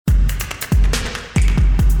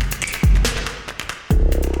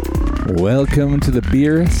Welcome to the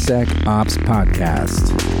Beer Sec Ops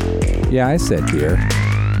Podcast. Yeah, I said beer.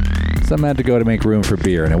 Some had to go to make room for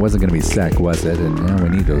beer, and it wasn't going to be sec, was it? And we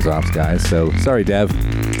need those ops guys, so sorry, Dev.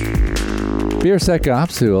 Beer Sec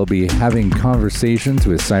Ops, who will be having conversations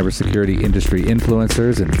with cybersecurity industry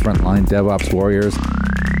influencers and frontline DevOps warriors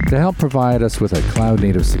to help provide us with a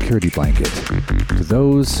cloud-native security blanket to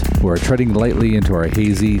those who are treading lightly into our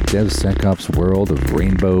hazy DevSecOps world of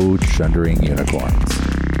rainbow chundering unicorns.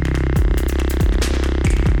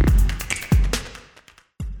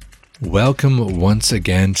 Welcome once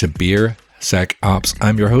again to Beer Sec Ops.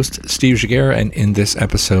 I'm your host, Steve Giguere, and in this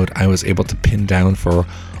episode, I was able to pin down for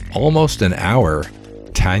almost an hour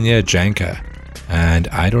Tanya Janka. And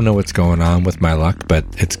I don't know what's going on with my luck, but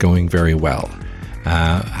it's going very well.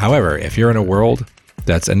 However, if you're in a world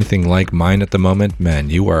that's anything like mine at the moment, man,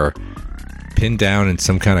 you are pinned down in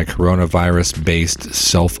some kind of coronavirus-based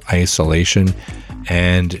self-isolation,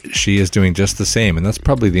 and she is doing just the same, and that's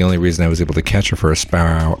probably the only reason I was able to catch her for a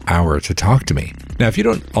spare hour to talk to me. Now, if you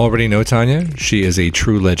don't already know Tanya, she is a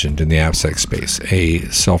true legend in the AppSec space, a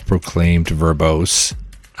self-proclaimed verbose,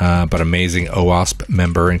 but amazing OWASP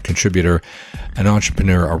member and contributor, an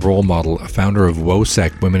entrepreneur, a role model, a founder of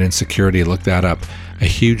WOSEC, Women in Security, look that up, a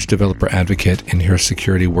huge developer advocate in her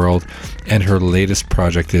security world, and her latest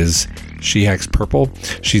project is She Hacks Purple.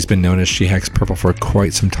 She's been known as She Hacks Purple for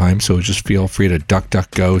quite some time, so just feel free to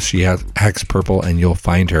DuckDuckGo She Hacks Purple and you'll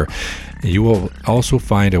find her. You will also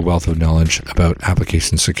find a wealth of knowledge about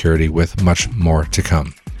application security with much more to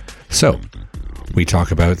come. So, we talk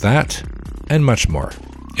about that and much more.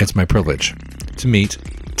 It's my privilege to meet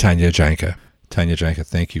Tanya Janka. Tanya Janka,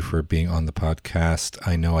 thank you for being on the podcast.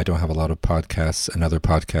 I know I don't have a lot of podcasts, and other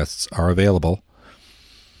podcasts are available.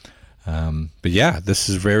 But yeah, this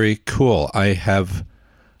is very cool. I have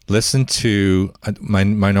listened to, my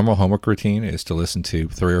normal homework routine is to listen to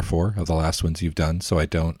 3 or 4 of the last ones you've done, so I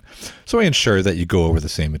ensure that you go over the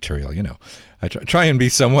same material, you know. I try and be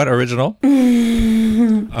somewhat original.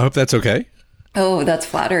 I hope that's okay. Oh, that's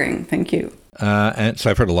flattering. Thank you. And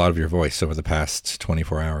so I've heard a lot of your voice over the past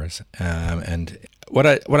 24 hours. And what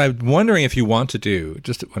I'm wondering if you want to do,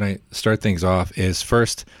 just when I start things off, is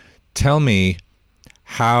first tell me,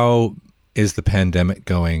 how is the pandemic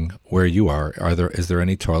going where you are? Is there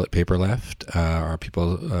any toilet paper left? Are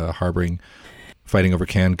people fighting over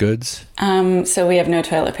canned goods? So we have no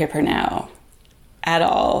toilet paper now at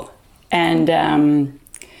all. And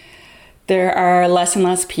there are less and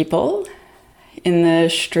less people in the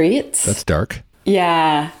streets. That's dark.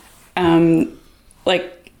 Yeah.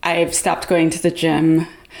 I've stopped going to the gym.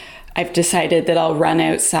 I've decided that I'll run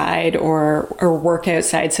outside or work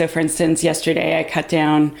outside. So for instance, yesterday I cut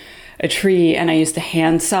down a tree and I used a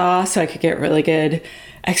handsaw so I could get really good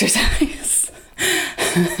exercise.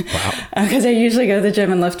 Wow. Because I usually go to the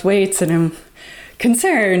gym and lift weights, and I'm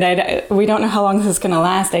concerned. We don't know how long this is going to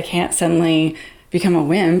last. I can't suddenly become a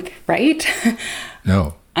wimp, right?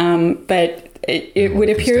 No. But it would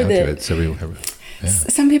appear that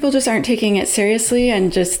some people just aren't taking it seriously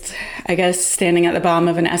and just, I guess, standing at the bottom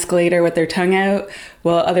of an escalator with their tongue out,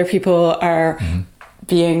 while other people are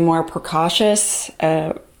being more precautious.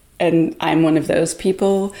 And I'm one of those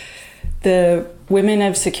people. The Women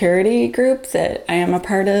of Security group that I am a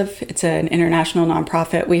part of, it's an international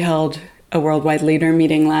nonprofit. We held a worldwide leader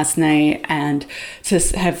meeting last night and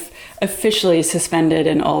have officially suspended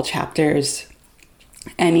in all chapters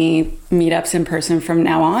any meetups in person from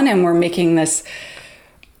now on, and we're making this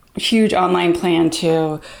huge online plan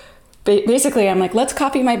to basically, I'm like, let's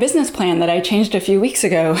copy my business plan that I changed a few weeks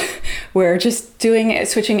ago. We're just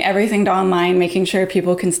switching everything to online, making sure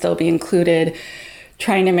people can still be included,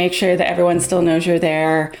 trying to make sure that everyone still knows you're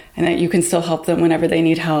there and that you can still help them whenever they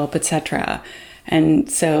need help, etc. And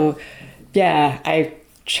so, yeah, I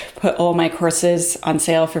put all my courses on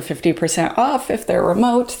sale for 50% off if they're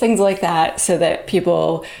remote, things like that, so that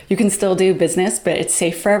you can still do business, but it's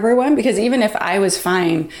safe for everyone. Because even if I was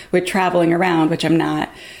fine with traveling around, which I'm not,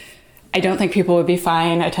 I don't think people would be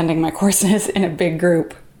fine attending my courses in a big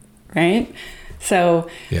group, right? So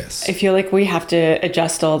yes. I feel like we have to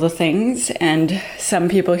adjust all the things, and some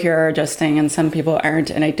people here are adjusting and some people aren't.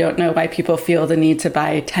 And I don't know why people feel the need to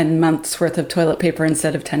buy 10 months worth of toilet paper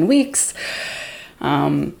instead of 10 weeks.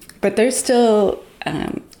 But there's still,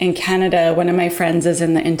 in Canada, one of my friends is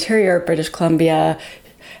in the interior of British Columbia,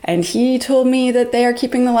 and he told me that they are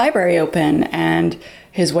keeping the library open, and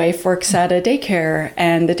his wife works at a daycare,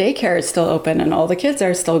 and the daycare is still open, and all the kids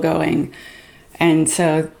are still going. And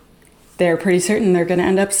so they're pretty certain they're going to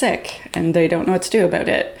end up sick, and they don't know what to do about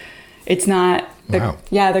it. It's not, the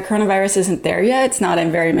coronavirus isn't there yet. It's not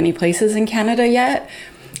in very many places in Canada yet.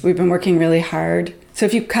 We've been working really hard. So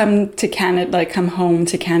if you come to Canada, like come home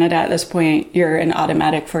to Canada at this point, you're in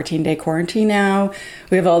automatic 14-day quarantine now.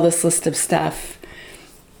 We have all this list of stuff.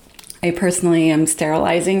 I personally am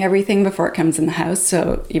sterilizing everything before it comes in the house.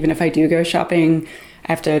 So even if I do go shopping,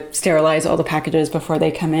 I have to sterilize all the packages before they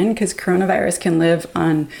come in, because coronavirus can live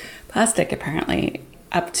on plastic, apparently,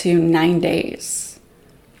 up to 9 days.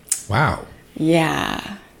 Wow.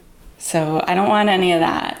 Yeah. So I don't want any of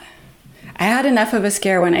that. I had enough of a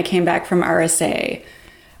scare when I came back from RSA.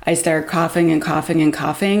 I started coughing and coughing and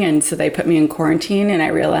coughing, and so they put me in quarantine, and I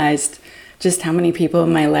realized just how many people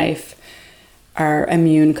in my life are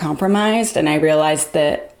immune compromised, and I realized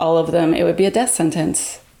that all of them, it would be a death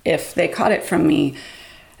sentence if they caught it from me.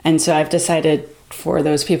 And so I've decided for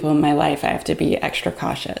those people in my life, I have to be extra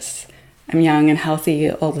cautious. I'm young and healthy,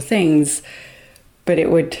 all the things, but it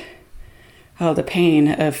would, the pain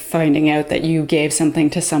of finding out that you gave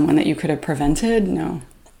something to someone that you could have prevented. No,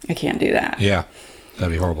 I can't do that. Yeah,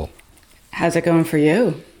 that'd be horrible. How's it going for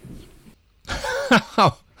you?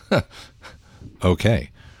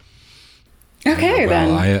 Okay. Okay,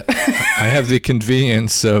 well, then. I have the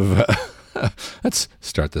convenience of... let's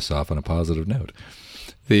start this off on a positive note.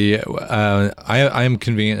 I am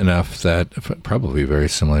convenient enough that, probably very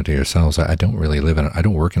similar to yourselves, I don't really I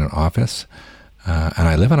don't work in an office, and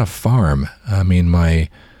I live on a farm. I mean, my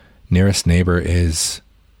nearest neighbor is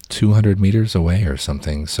 200 meters away or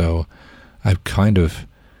something. So I'm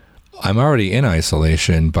already in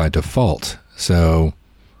isolation by default. So,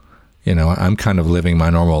 I'm kind of living my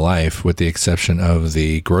normal life with the exception of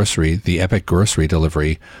the Epic grocery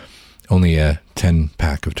delivery. Only a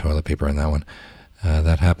 10-pack of toilet paper in that one.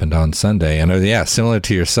 That happened on Sunday. And similar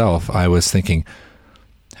to yourself, I was thinking,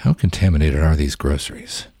 how contaminated are these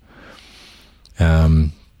groceries?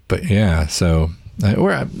 But yeah, so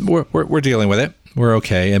we're dealing with it. We're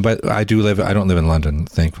okay. But I don't live in London,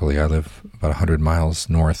 thankfully. I live about 100 miles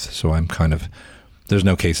north, so I'm kind of, there's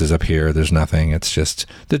no cases up here. There's nothing. It's just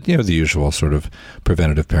the usual sort of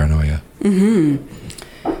preventative paranoia.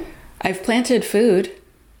 Mm-hmm. I've planted food,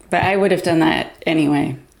 but I would have done that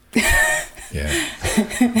anyway. Yeah,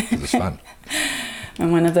 it was fun.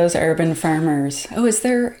 I'm one of those urban farmers. Oh, is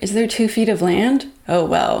there 2 feet of land? Oh,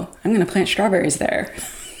 well, I'm going to plant strawberries there.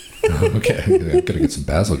 Okay, I've got to get some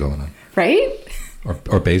basil going on. Right?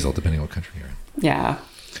 Or basil, depending on what country you're in. Yeah.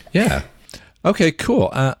 Yeah. Okay,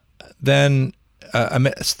 cool. Then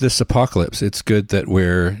amidst this apocalypse, it's good that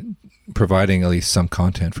we're providing at least some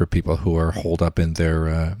content for people who are holed up in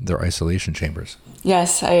their isolation chambers.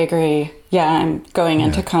 Yes, I agree. Yeah, I'm going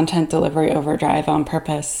into content delivery overdrive on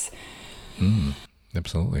purpose.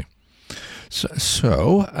 Absolutely.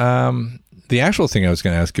 So the actual thing I was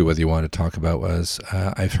going to ask you whether you wanted to talk about was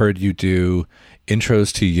I've heard you do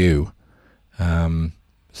intros to you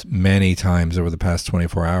many times over the past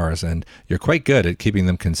 24 hours, and you're quite good at keeping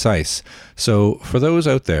them concise. So for those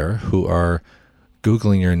out there who are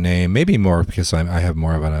Googling your name, maybe more because I have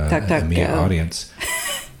more of an immediate audience.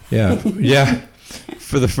 Yeah.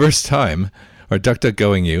 For the first time, or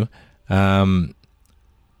DuckDuckGoing you,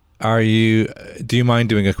 do you mind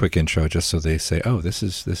doing a quick intro just so they say, oh, this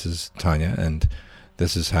is Tanya, and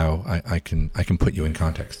this is how I can put you in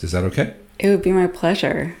context. Is that okay? It would be my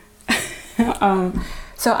pleasure.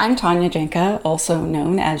 So I'm Tanya Janka, also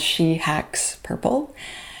known as She Hacks Purple,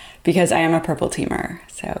 because I am a purple teamer.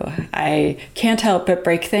 So I can't help but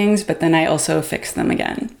break things, but then I also fix them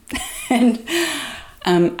again. And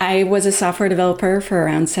I was a software developer for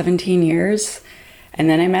around 17 years. And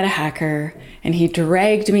then I met a hacker, and he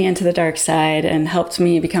dragged me into the dark side and helped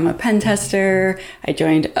me become a pen tester. I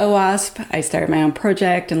joined OWASP. I started my own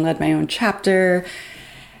project and led my own chapter.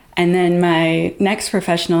 And then my next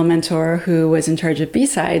professional mentor, who was in charge of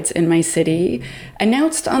B-Sides in my city,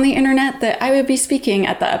 announced on the internet that I would be speaking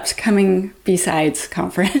at the upcoming B-Sides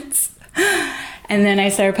conference. And then I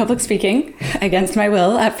started public speaking against my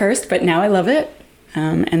will at first, but now I love it.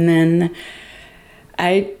 And then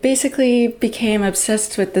I basically became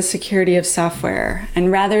obsessed with the security of software.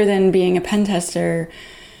 And rather than being a pen tester,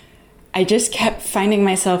 I just kept finding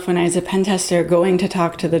myself when I was a pen tester going to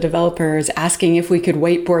talk to the developers, asking if we could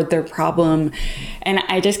whiteboard their problem. And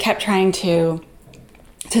I just kept trying to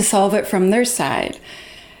solve it from their side.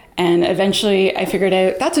 And eventually I figured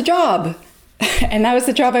out that's a job. And that was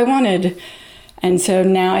the job I wanted. And so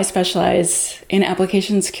now I specialize in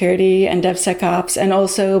application security and DevSecOps, and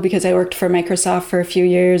also, because I worked for Microsoft for a few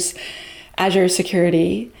years, Azure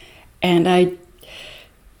security. And I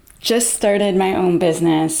just started my own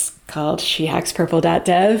business called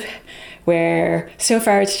shehackspurple.dev, where so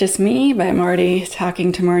far it's just me, but I'm already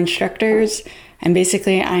talking to more instructors. And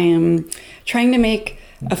basically I am trying to make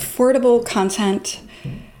affordable content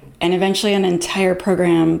and eventually an entire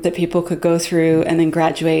program that people could go through and then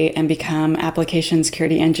graduate and become application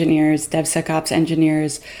security engineers, DevSecOps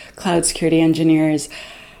engineers, cloud security engineers.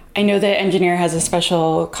 I know that engineer has a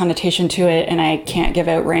special connotation to it, and I can't give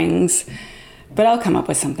out rings, but I'll come up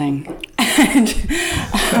with something.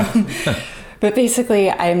 But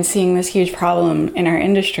basically, I'm seeing this huge problem in our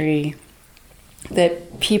industry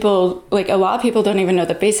that people, like a lot of people don't even know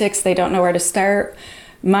the basics. They don't know where to start.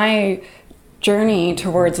 My journey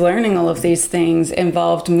towards learning all of these things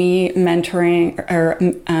involved me mentoring or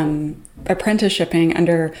apprenticeshipping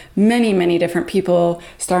under many, many different people,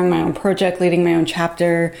 starting my own project, leading my own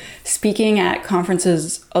chapter, speaking at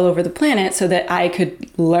conferences all over the planet so that I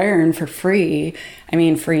could learn for free. I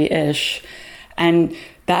mean, free-ish. And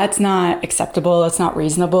that's not acceptable. That's not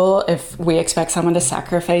reasonable. If we expect someone to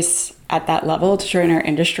sacrifice at that level to join our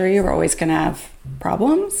industry, we're always going to have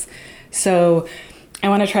problems. So I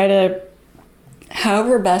want to try to,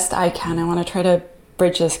 however best I can, I want to try to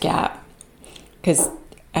bridge this gap, because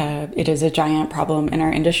it is a giant problem in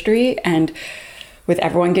our industry. And with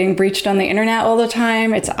everyone getting breached on the internet all the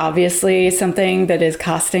time, it's obviously something that is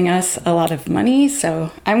costing us a lot of money.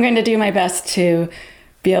 So I'm going to do my best to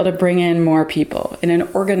be able to bring in more people in an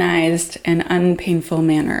organized and unpainful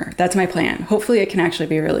manner. That's my plan. Hopefully it can actually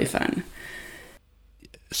be really fun.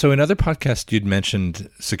 So in other podcasts, you'd mentioned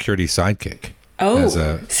Security Sidekick. Oh,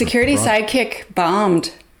 Security Sidekick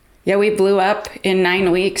bombed. Yeah, we blew up in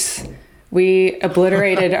 9 weeks. We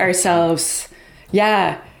obliterated ourselves.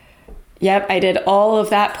 Yeah. Yep, I did all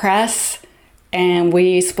of that press and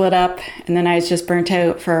we split up, and then I was just burnt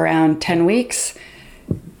out for around 10 weeks.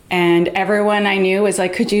 And everyone I knew was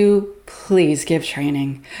like, could you please give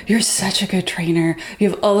training? You're such a good trainer. You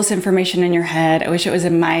have all this information in your head. I wish it was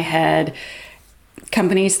in my head.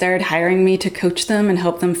 Companies started hiring me to coach them and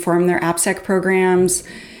help them form their AppSec programs.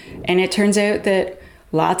 And it turns out that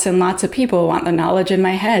lots and lots of people want the knowledge in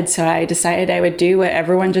my head. So I decided I would do what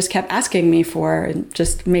everyone just kept asking me for, and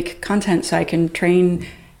just make content so I can train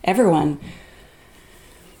everyone.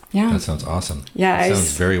 Yeah. That sounds awesome. Yeah. It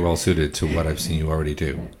sounds very well suited to what I've seen you already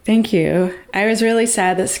do. Thank you. I was really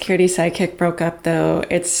sad that Security Sidekick broke up, though.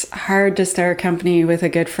 It's hard to start a company with a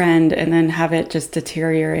good friend and then have it just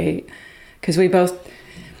deteriorate. Because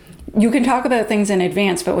you can talk about things in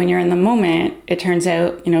advance, but when you're in the moment, it turns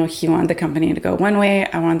out, he wanted the company to go one way,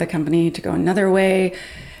 I wanted the company to go another way.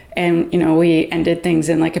 And, we ended things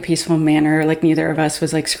in like a peaceful manner. Like neither of us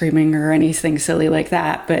was like screaming or anything silly like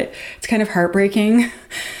that. But it's kind of heartbreaking.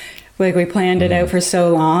 Like we planned it out for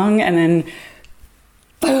so long and then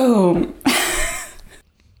boom.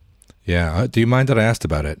 Yeah. Do you mind that I asked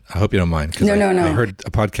about it? I hope you don't mind. No. I heard a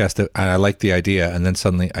podcast that I liked the idea and then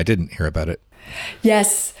suddenly I didn't hear about it.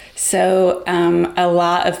 Yes. So a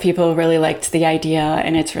lot of people really liked the idea,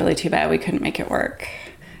 and it's really too bad we couldn't make it work.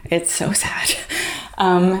 It's so sad.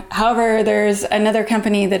 However, there's another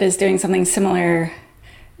company that is doing something similar,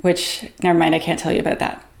 which, never mind, I can't tell you about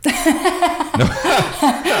that. No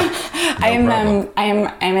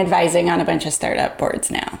I'm advising on a bunch of startup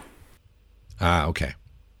boards now. Okay.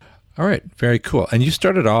 All right. Very cool. And you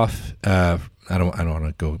started off, I don't want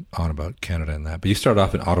to go on about Canada and that, but you started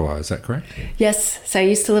off in Ottawa. Is that correct? Yes. So I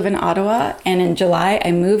used to live in Ottawa, and in July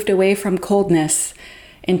I moved away from coldness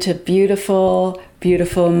into beautiful,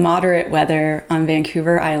 beautiful, moderate weather on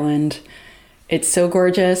Vancouver Island. It's so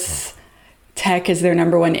gorgeous. Tech is their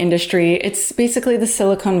number one industry. It's basically the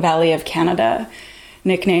Silicon Valley of Canada,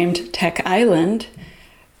 nicknamed Tech Island.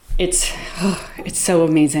 It's so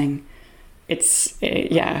amazing. It's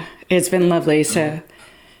been lovely. So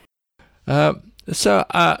I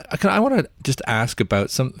want to just ask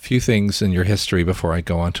about some few things in your history before I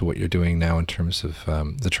go on to what you're doing now in terms of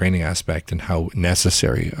the training aspect and how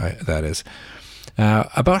necessary that is.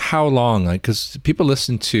 About how long, because people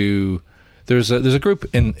listen to. There's a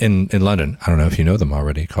group in London, I don't know if you know them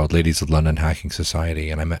already, called Ladies of London Hacking Society,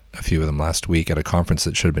 and I met a few of them last week at a conference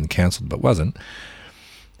that should have been canceled but wasn't.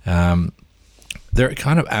 They're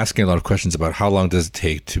kind of asking a lot of questions about how long does it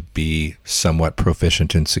take to be somewhat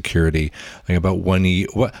proficient in security. Like about 1 year,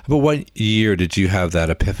 what year did you have that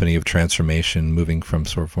epiphany of transformation, moving from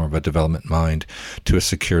sort of more of a development mind to a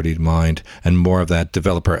security mind, and more of that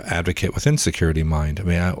developer advocate within security mind? I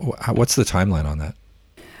mean, what's the timeline on that?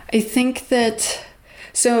 I think that,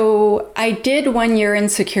 so I did 1 year in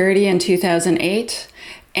security in 2008,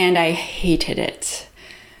 and I hated it.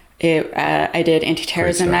 I did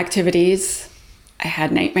anti-terrorism activities. I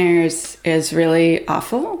had nightmares. It was really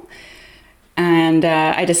awful. And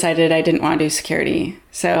I decided I didn't want to do security.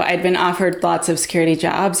 So I'd been offered lots of security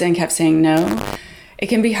jobs and kept saying no. It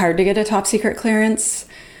can be hard to get a top secret clearance.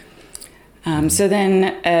 So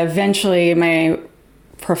then eventually my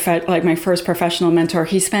my first professional mentor,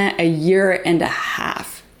 he spent a year and a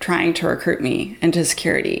half trying to recruit me into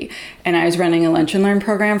security. And I was running a lunch and learn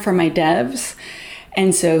program for my devs.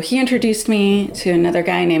 And so he introduced me to another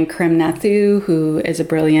guy named Karim Nathu, who is a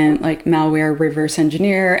brilliant malware reverse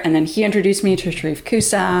engineer. And then he introduced me to Sharif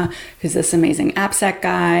Kusa, who's this amazing AppSec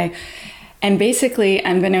guy. And basically,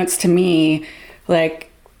 unbeknownst to me,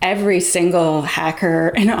 every single hacker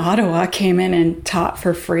in Ottawa came in and taught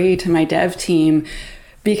for free to my dev team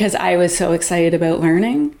because I was so excited about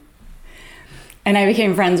learning. And I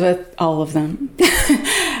became friends with all of them.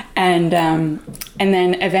 And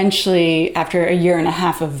then eventually, after a year and a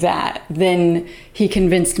half of that, then he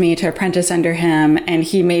convinced me to apprentice under him, and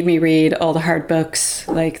he made me read all the hard books,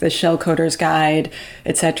 like the Shell Coder's Guide,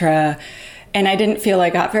 etc. And I didn't feel I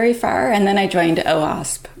got very far. And then I joined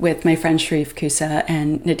OWASP with my friend Sharif Kusa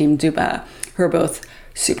and Nadim Duba, who are both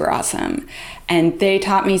super awesome. And they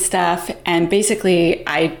taught me stuff. And basically,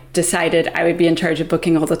 I decided I would be in charge of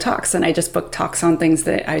booking all the talks. And I just booked talks on things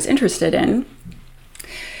that I was interested in.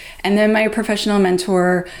 And then my professional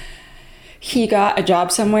mentor, he got a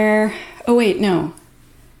job somewhere. Oh, wait, no.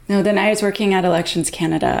 No, then I was working at Elections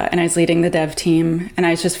Canada, and I was leading the dev team, and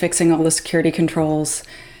I was just fixing all the security controls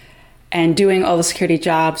and doing all the security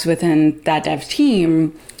jobs within that dev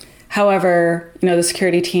team. However, the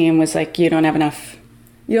security team was like, you don't have enough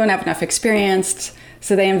experience.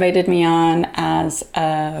 So they invited me on as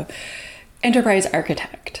a enterprise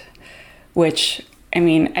architect, which,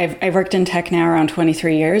 I've worked in tech now around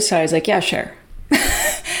 23 years. So I was like, yeah, sure.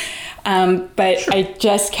 But sure. I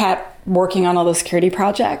just kept working on all the security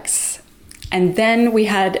projects. And then we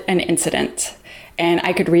had an incident, and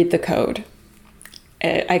I could read the code.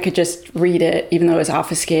 I could just read it, even though it was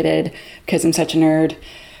obfuscated, because I'm such a nerd.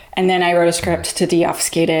 And then I wrote a script to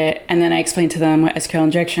de-obfuscate it. And then I explained to them what SQL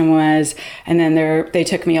injection was. And then they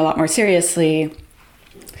took me a lot more seriously.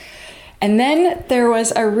 And then there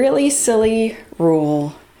was a really silly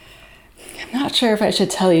rule. I'm not sure if I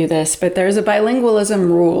should tell you this, but there's a bilingualism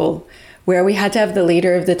rule where we had to have the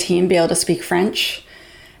leader of the team be able to speak French.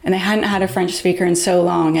 And I hadn't had a French speaker in so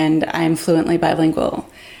long, and I'm fluently bilingual.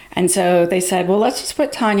 And so they said, well, let's just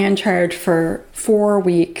put Tanya in charge for 4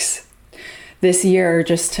 weeks this year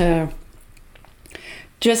just to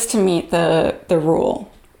meet the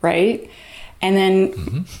rule, right? And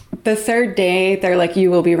then the third day, they're like,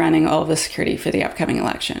 you will be running all of the security for the upcoming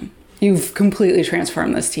election. You've completely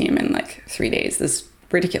transformed this team in 3 days. This is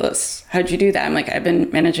ridiculous. How'd you do that? I'm like, I've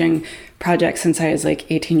been managing projects since I was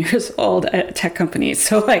 18 years old at tech companies.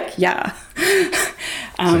 So yeah.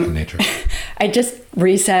 Second nature. I just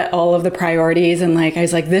reset all of the priorities, and I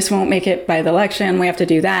was like, this won't make it by the election. We have to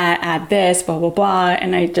do that, add this, blah, blah, blah.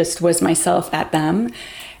 And I just was myself at them.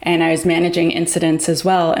 And I was managing incidents as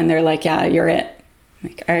well. And they're like, yeah, you're it.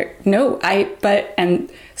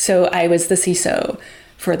 And so I was the CISO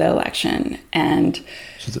for the election. And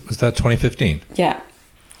so was that 2015? Yeah.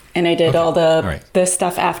 And I did all the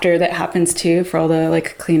stuff after that happens too, for all the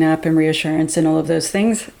cleanup and reassurance and all of those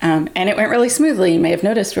things. And it went really smoothly. You may have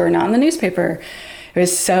noticed we were not in the newspaper. It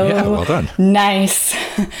was so well done. Nice.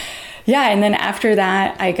 Yeah. And then after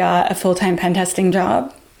that, I got a full-time pen testing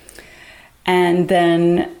job. And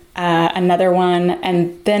then another one.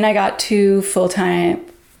 And then I got 2 full-time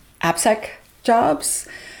AppSec jobs.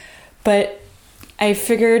 But I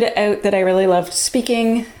figured out that I really loved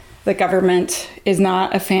speaking. The government is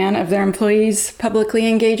not a fan of their employees publicly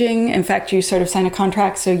engaging. In fact, you sort of sign a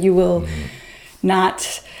contract, so you will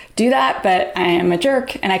not do that. But I am a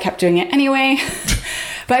jerk, and I kept doing it anyway.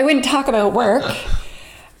 But I wouldn't talk about work.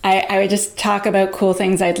 I would just talk about cool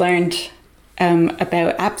things I'd learned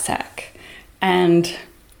about AppSec. And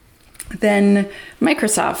then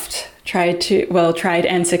Microsoft tried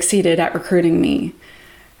and succeeded at recruiting me.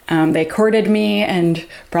 They courted me and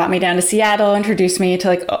brought me down to Seattle, introduced me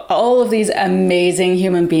to all of these amazing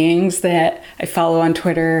human beings that I follow on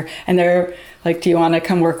Twitter. And they're like, do you want to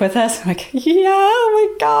come work with us? I'm like, yeah, oh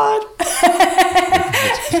my God.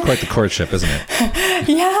 It's quite the courtship, isn't it?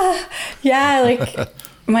 Yeah.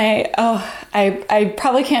 I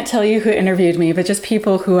probably can't tell you who interviewed me, but just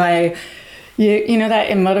people who you know that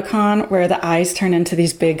emoticon where the eyes turn into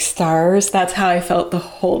these big stars? That's how I felt the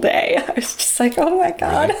whole day. I was just like, oh my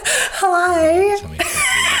God, really? Hi.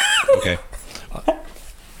 Okay.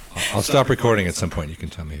 I'll stop recording at some point. You can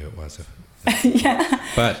tell me who it was. Yeah.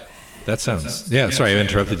 But that sounds, sorry, I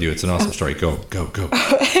interrupted you. It's an awesome story. Go.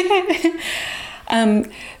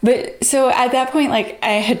 But so at that point,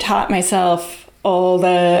 I had taught myself all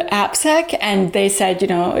the AppSec, and they said,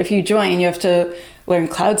 if you join, you have to learn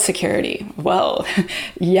cloud security. Well,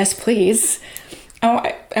 yes, please. Oh,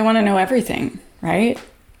 I want to know everything, right?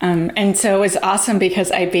 And so it was awesome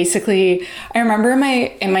because I remember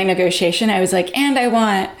in my negotiation, I was like, and I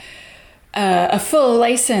want a full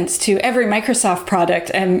license to every Microsoft product.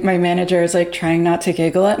 And my manager is like trying not to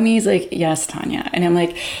giggle at me. He's like, yes, Tanya. And I'm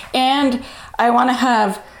like, and I want to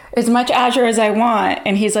have as much Azure as I want.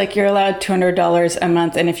 And he's like, you're allowed $200 a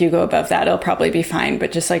month. And if you go above that, it'll probably be fine,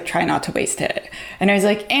 but just like try not to waste it. And I was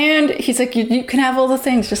like, and he's like, you can have all the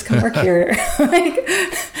things, just come work here.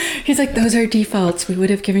 He's like, those are defaults. We would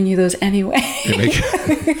have given you those anyway.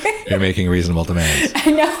 You're making reasonable demands.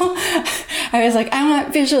 I know. I was like, I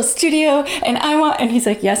want Visual Studio and he's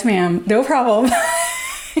like, yes, ma'am, no problem.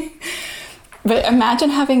 But imagine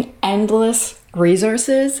having endless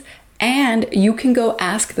resources. And you can go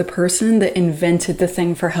ask the person that invented the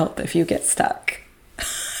thing for help if you get stuck.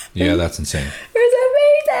 Yeah, that's insane.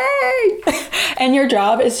 It's amazing. And your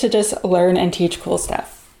job is to just learn and teach cool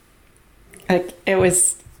stuff. Like it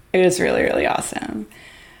was really, really awesome.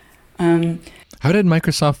 How did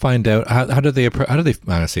Microsoft find out? How did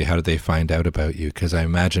they find out about you? Because I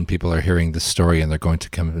imagine people are hearing this story and they're going to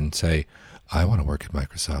come and say, I want to work at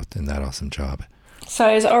Microsoft in that awesome job. So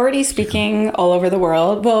I was already speaking all over the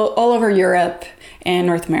world, well, all over Europe and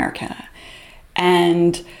North America,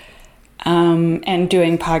 and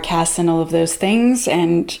doing podcasts and all of those things.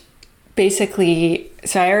 And basically,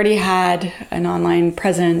 so I already had an online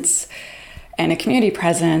presence and a community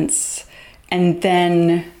presence. And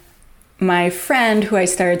then my friend who I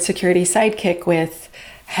started Security Sidekick with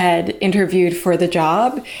had interviewed for the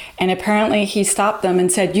job. And apparently he stopped them and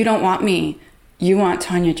said, you don't want me, you want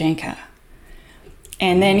Tanya Janka.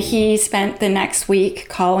 And then he spent the next week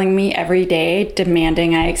calling me every day,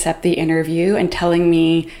 demanding I accept the interview and telling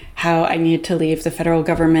me how I needed to leave the federal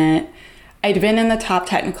government. I'd been in the top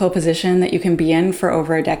technical position that you can be in for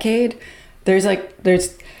over a decade. There's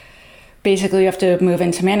basically you have to move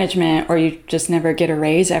into management or you just never get a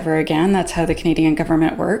raise ever again. That's how the Canadian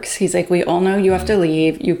government works. He's like, we all know you have to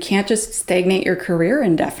leave. You can't just stagnate your career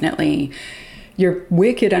indefinitely. You're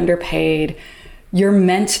wicked underpaid. You're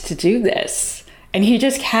meant to do this. And he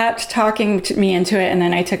just kept talking me into it. And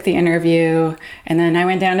then I took the interview and then I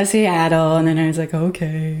went down to Seattle and then I was like,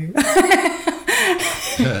 okay.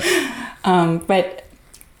 But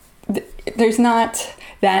there's not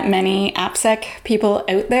that many AppSec people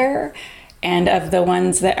out there. And of the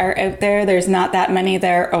ones that are out there, there's not that many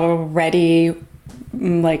that are already,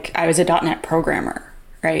 like I was a .NET programmer,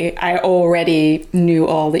 right? I already knew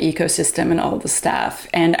all the ecosystem and all the stuff.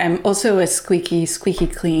 And I'm also a squeaky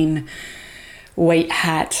clean white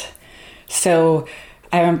hat. So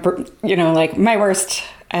I remember, like my worst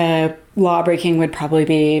law breaking would probably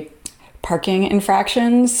be parking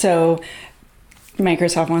infractions. So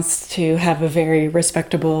Microsoft wants to have a very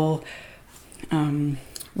respectable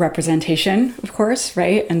representation, of course,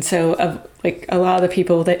 right? And so like a lot of the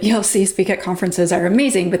people that you'll see speak at conferences are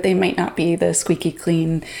amazing, but they might not be the squeaky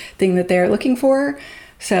clean thing that they're looking for.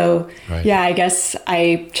 So right. Yeah, I guess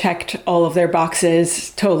I checked all of their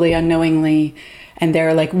boxes totally unknowingly. And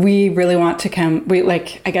they're like, we really want to come.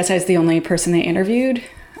 I guess I was the only person they interviewed,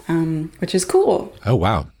 which is cool. Oh,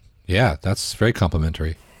 wow. Yeah, that's very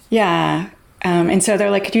complimentary. Yeah. And so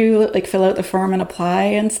they're like, could you fill out the form and apply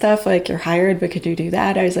and stuff? Like you're hired, but could you do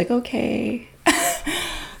that? I was like, okay.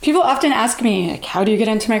 People often ask me, like, how do you get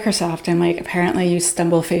into Microsoft? I'm like, apparently you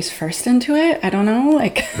stumble face first into it. I don't know.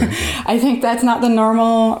 Like, I think that's not the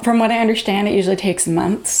normal. From what I understand, it usually takes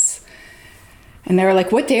months. And they were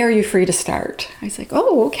like, what day are you free to start? I was like,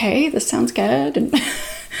 oh, okay, this sounds good. And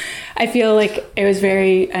I feel like it was a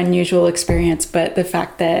very unusual experience, but the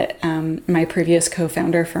fact that my previous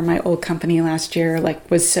co-founder for my old company last year,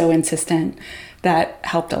 was so insistent, that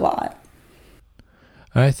helped a lot.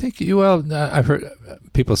 I think I've heard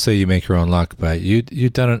people say you make your own luck, but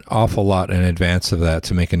you've done an awful lot in advance of that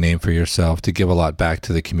to make a name for yourself, to give a lot back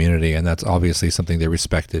to the community, and that's obviously something they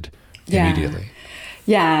respected immediately.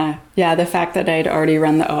 Yeah. The fact that I'd already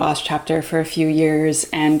run the OWASP chapter for a few years,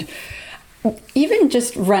 and even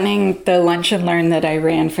just running the Lunch and Learn that I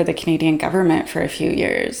ran for the Canadian government for a few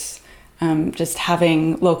years. Just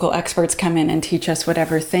having local experts come in and teach us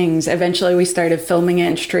whatever things. Eventually we started filming it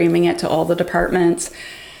and streaming it to all the departments.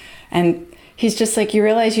 And he's just like, you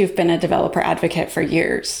realize you've been a developer advocate for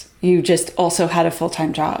years. You just also had a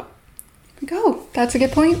full-time job. I go, oh, that's a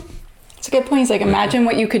good point. It's a good point. He's like, imagine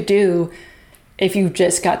what you could do if you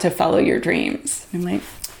just got to follow your dreams. I'm like,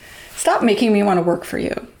 stop making me want to work for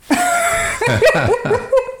you.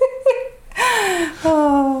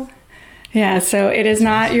 Oh. Yeah, so it is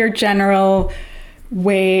not your general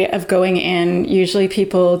way of going in. Usually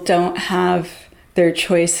people don't have their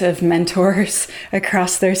choice of mentors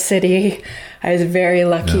across their city. I was very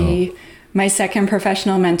lucky my second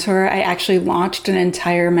professional mentor, I actually launched an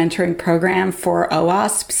entire mentoring program for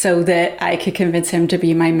OWASP so that I could convince him to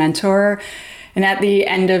be my mentor. And at the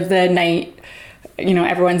end of the night,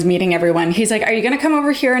 everyone's meeting everyone. He's like, are you going to come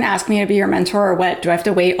over here and ask me to be your mentor or what? Do I have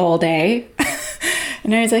to wait all day?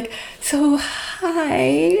 And I was like, so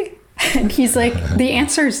hi. And he's like, the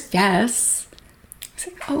answer is yes. I was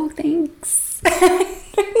like, oh, thanks.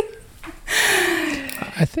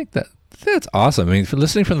 I think that's awesome. I mean, for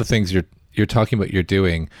listening from the things you're talking about, you're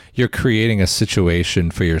doing, you're creating a situation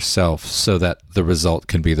for yourself so that the result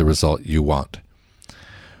can be the result you want,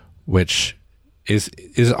 which is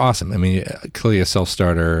awesome. I mean, clearly a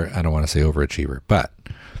self-starter, I don't want to say overachiever, but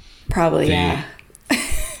probably, yeah. A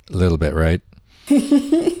little bit, right?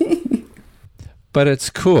 But it's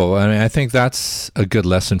cool. I mean, I think that's a good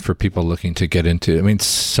lesson for people looking to get into. I mean,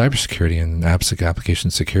 cybersecurity and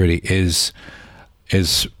application security is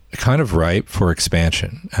kind of ripe for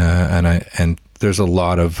expansion, and there's a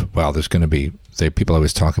lot of there's going to be people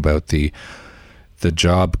always talk about the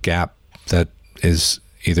job gap that is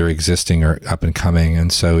either existing or up and coming,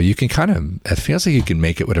 and so you can it feels like you can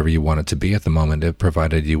make it whatever you want it to be at the moment,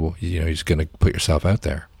 provided you're just going to put yourself out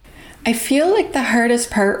there. I feel like the hardest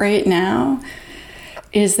part right now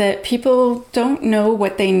is that people don't know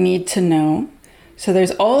what they need to know. So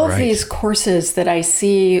there's all of these courses that I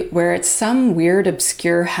see where it's some weird,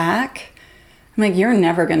 obscure hack. I'm like, you're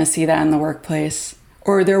never going to see that in the workplace.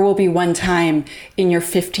 Or there will be one time in your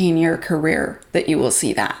 15-year career that you will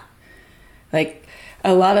see that. Like,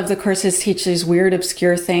 a lot of the courses teach these weird,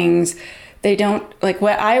 obscure things. They don't, like,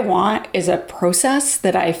 what I want is a process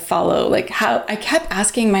that I follow. Like, how I kept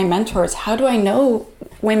asking my mentors, how do I know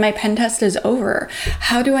when my pen test is over?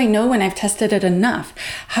 How do I know when I've tested it enough?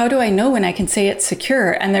 How do I know when I can say it's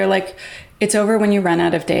secure? And they're like, it's over when you run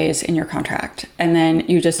out of days in your contract, and then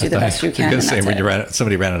you just do the best you can. I was going to say when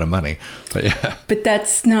somebody ran out of money, but yeah. But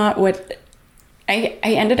that's not what I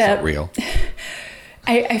ended up. Not real.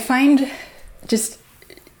 I find just.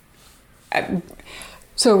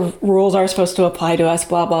 So rules are supposed to apply to us,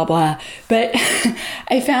 blah, blah, blah. But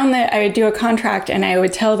I found that I would do a contract and I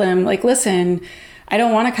would tell them, like, listen, I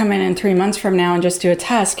don't want to come in 3 months from now and just do a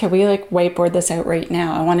test. Can we whiteboard this out right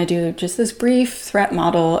now? I want to do just this brief threat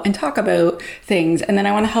model and talk about things. And then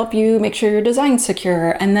I want to help you make sure your design's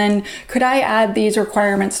secure. And then could I add these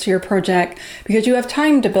requirements to your project? Because you have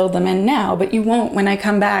time to build them in now, but you won't when I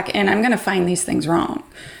come back and I'm going to find these things wrong.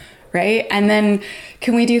 Right? And then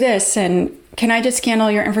can we do this? And can I just scan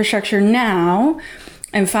all your infrastructure now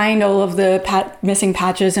and find all of the missing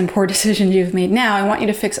patches and poor decisions you've made now? I want you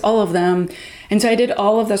to fix all of them. And so I did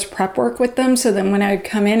all of this prep work with them. So then when I would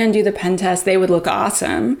come in and do the pen test, they would look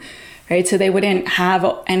awesome, right? So they wouldn't have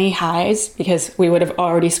any highs because we would have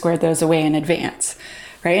already squared those away in advance,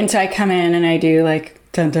 right? And so I come in and I do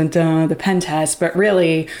dun, dun, dun, the pen test, but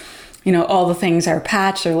really, all the things are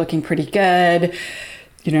patched. They're looking pretty good.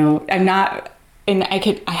 I'm not, and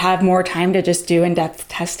I have more time to just do in-depth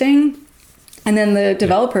testing. And then the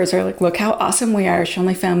developers are like, look how awesome we are. She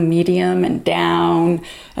only found medium and down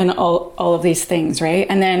and all of these things, right?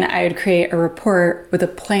 And then I would create a report with a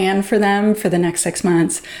plan for them for the next 6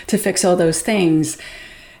 months to fix all those things.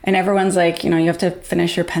 And everyone's like, you have to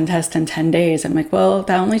finish your pen test in 10 days. I'm like, well,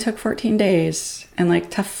 that only took 14 days.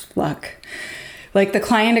 And tough luck. The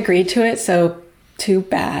client agreed to it, so too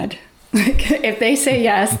bad. If they say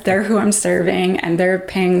yes, they're who I'm serving and they're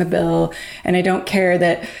paying the bill. And I don't care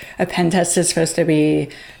that a pen test is supposed to be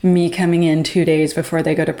me coming in 2 days before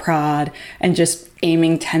they go to prod and just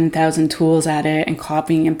aiming 10,000 tools at it and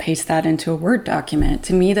copying and paste that into a Word document.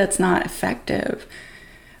 To me, that's not effective.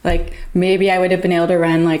 Maybe I would have been able to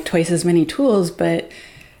run twice as many tools, but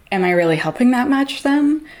am I really helping that much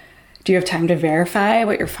them? Do you have time to verify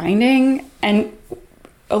what you're finding? And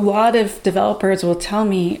a lot of developers will tell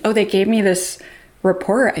me, oh, they gave me this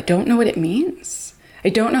report. I don't know what it means. I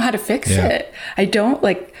don't know how to fix it. I don't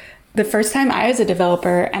the first time I was a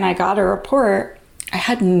developer and I got a report, I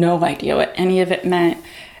had no idea what any of it meant.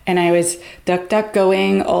 And I was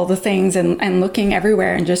DuckDuckGoing all the things and looking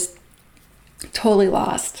everywhere and just totally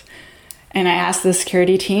lost. And I asked the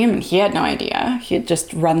security team and he had no idea. He had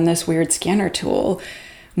just run this weird scanner tool.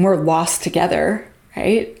 We're lost together,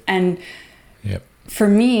 right? And for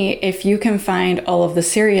me, if you can find all of the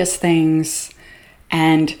serious things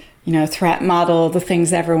and, threat model, the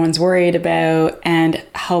things everyone's worried about, and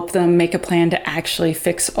help them make a plan to actually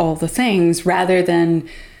fix all the things rather than,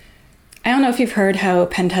 I don't know if you've heard how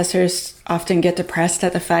pen testers often get depressed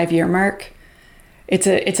at the 5-year mark. It's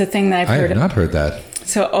a thing that I've heard. I have not heard that.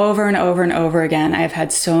 So over and over and over again, I've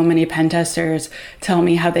had so many pen testers tell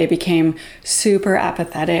me how they became super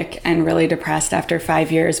apathetic and really depressed after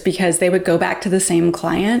 5 years because they would go back to the same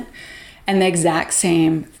client and the exact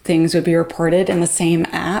same things would be reported in the same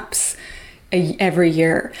apps every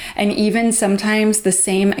year. And even sometimes the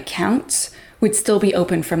same accounts would still be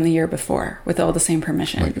open from the year before with all the same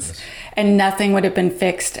permissions. And nothing would have been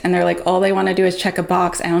fixed. And they're like, all they want to do is check a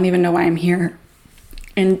box. I don't even know why I'm here.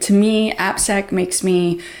 And to me, AppSec makes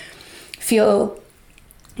me feel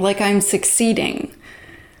like I'm succeeding,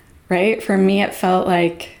 right? For me, it felt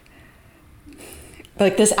like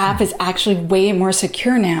this app is actually way more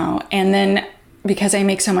secure now. And then because I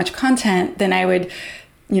make so much content, then I would,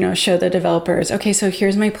 show the developers, okay, so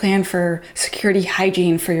here's my plan for security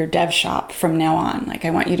hygiene for your dev shop from now on. Like, I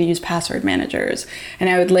want you to use password managers. And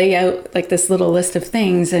I would lay out like this little list of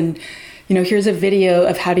things. And, here's a video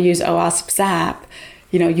of how to use OWASP Zap.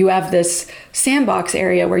 You have this sandbox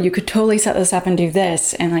area where you could totally set this up and do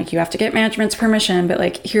this. And like, you have to get management's permission, but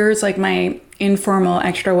like, here's like my informal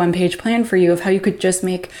extra 1-page plan for you of how you could just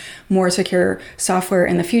make more secure software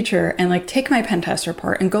in the future. And like, take my pen test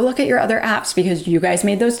report and go look at your other apps because you guys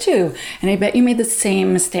made those too. And I bet you made the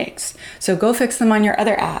same mistakes. So go fix them on your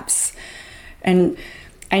other apps. And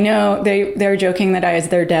I know they're joking that I was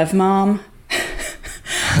their dev mom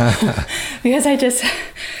because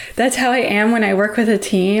that's how I am when I work with a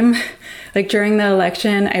team. Like during the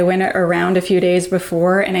election, I went around a few days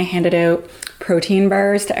before and I handed out protein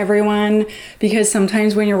bars to everyone because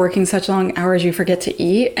sometimes when you're working such long hours, you forget to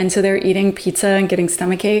eat. And so they're eating pizza and getting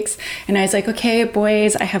stomach aches. And I was like, okay,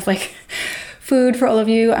 boys, I have like food for all of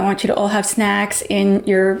you. I want you to all have snacks in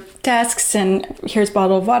your desks and here's a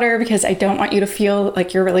bottle of water because I don't want you to feel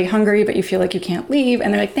like you're really hungry, but you feel like you can't leave.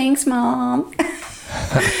 And they're like, thanks, Mom.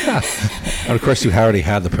 And of course, you already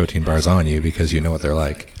had the protein bars on you because you know what they're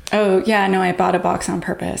like. Oh, yeah. No, I bought a box on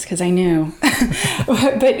purpose because I knew.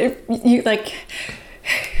 But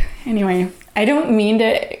anyway, I don't mean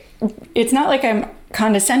to, it's not like I'm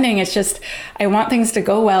condescending. It's just, I want things to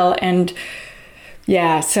go well. And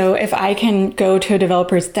yeah, so if I can go to a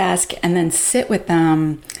developer's desk and then sit with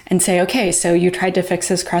them and say, okay, so you tried to fix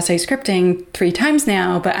this cross-site scripting 3 times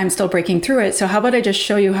now, but I'm still breaking through it. So how about I just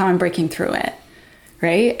show you how I'm breaking through it?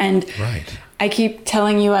 Right? And I keep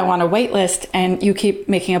telling you I want a whitelist and you keep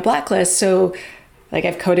making a blacklist. So like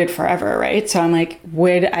I've coded forever, right? So I'm like,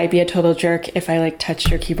 would I be a total jerk if I like touched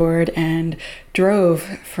your keyboard and drove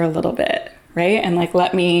for a little bit, right? And like,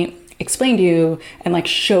 let me explain to you and like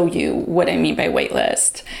show you what I mean by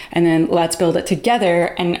whitelist. And then let's build it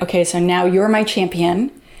together. And okay, so now you're my champion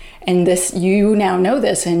and this, you now know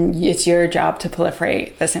this and it's your job to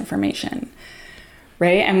proliferate this information.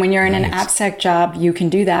 Right? And when you're in an AppSec job, you can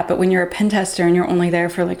do that. But when you're a pen tester and you're only there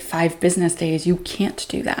for like 5 business days, you can't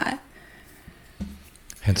do that.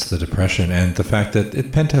 Hence the depression and the fact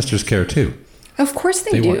that pen testers care too. Of course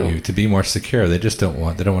they do. They want you to be more secure. They just don't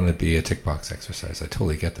want to be a tick box exercise. I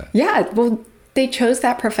totally get that. Yeah. Well, they chose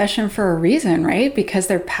that profession for a reason, right? Because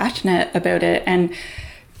they're passionate about it. And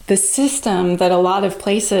the system that a lot of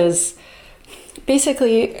places,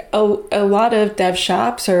 basically a lot of dev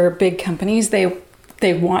shops or big companies, they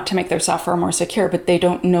want to make their software more secure, but they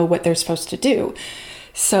don't know what they're supposed to do.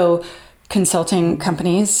 So consulting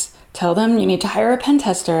companies tell them you need to hire a pen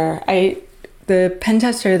tester. The pen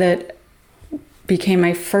tester that became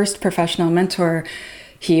my first professional mentor,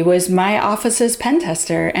 he was my office's pen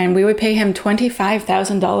tester and we would pay him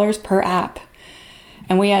 $25,000 per app.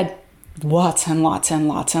 And we had lots and lots and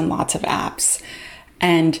lots and lots of apps.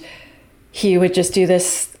 And he would just do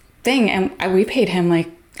this thing and we paid him like,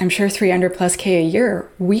 I'm sure $300+ K a year.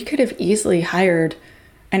 We could have easily hired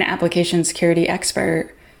an application security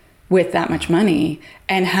expert with that much money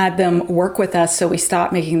and had them work with us so we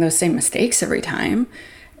stopped making those same mistakes every time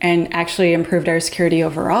and actually improved our security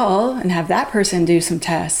overall and have that person do some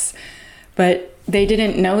tests. But they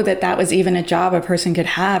didn't know that that was even a job a person could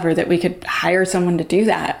have or that we could hire someone to do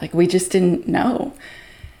that. Like we just didn't know.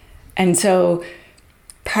 And so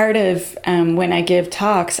part of when I give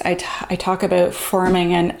talks, I talk about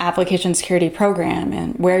forming an application security program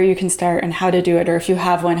and where you can start and how to do it, or if you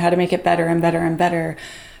have one, how to make it better and better and better.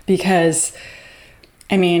 Because,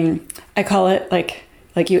 I mean, I call it like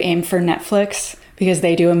you aim for Netflix because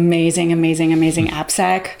they do amazing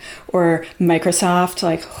AppSec, or Microsoft,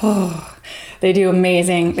 they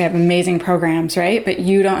have amazing programs, right? But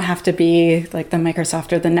you don't have to be like the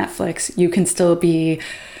Microsoft or the Netflix. You can still be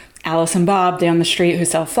Alice and Bob down the street who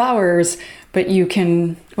sell flowers, but you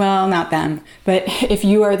can, well, not them, but if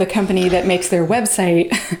you are the company that makes their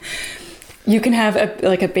website, you can have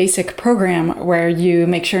a basic program where you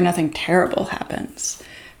make sure nothing terrible happens,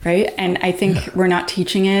 right? And I think we're not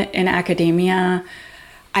teaching it in academia.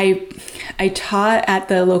 I taught at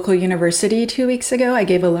the local university 2 weeks ago. I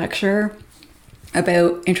gave a lecture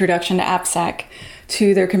about Introduction to AppSec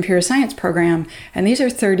to their computer science program. And these are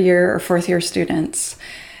third year or fourth year students.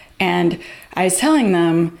 And I was telling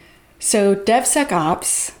them, so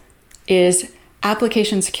DevSecOps is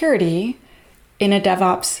application security in a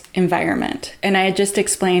DevOps environment. And I had just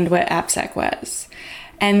explained what AppSec was.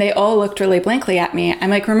 And they all looked really blankly at me. I'm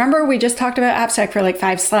like, remember, we just talked about AppSec for like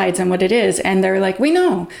 5 slides and what it is. And they're like, we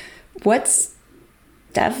know. What's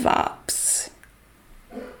DevOps?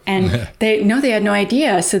 And they had no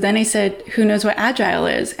idea. So then I said, who knows what Agile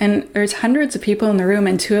is? And there's hundreds of people in the room,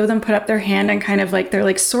 and 2 of them put up their hand and kind of like, they're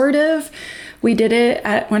like, sort of. We did it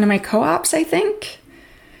at one of my co-ops, I think.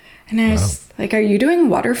 And I was like, are you doing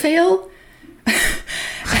Waterfail?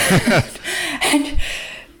 And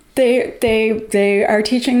they are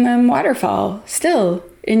teaching them waterfall still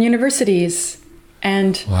in universities.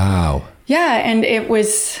 And wow. Yeah. And it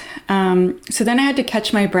was, so then I had to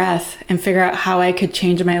catch my breath and figure out how I could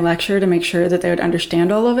change my lecture to make sure that they would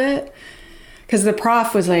understand all of it. Because the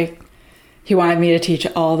prof was like, he wanted me to teach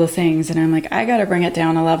all the things. And I'm like, I got to bring it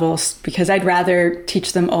down a level because I'd rather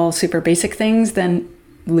teach them all super basic things than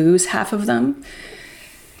lose half of them.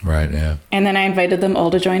 Right. Yeah. And then I invited them all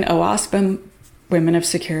to join OWASP and Women of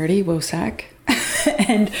Security, WOSAC,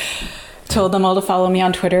 and told them all to follow me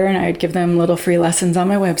on Twitter, and I'd give them little free lessons on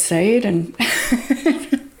my website. And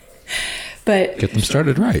but get them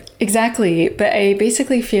started right. Exactly. But I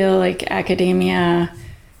basically feel like academia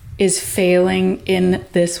is failing in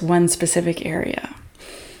this one specific area.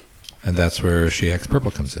 And that's where SheX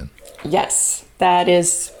Purple comes in. Yes, that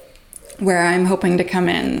is where I'm hoping to come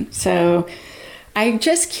in. So I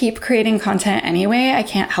just keep creating content anyway. I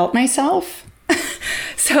can't help myself.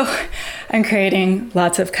 So I'm creating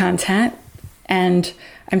lots of content, and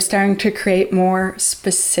I'm starting to create more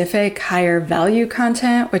specific, higher value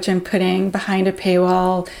content, which I'm putting behind a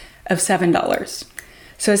paywall of $7.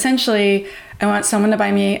 So essentially, I want someone to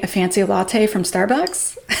buy me a fancy latte from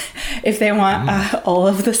Starbucks if they want all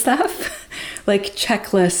of the stuff, like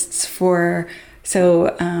checklists for.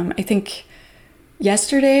 So I think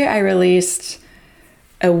yesterday I released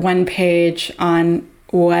a 1-page on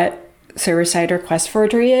what server-side request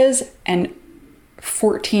forgery is and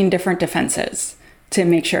 14 different defenses to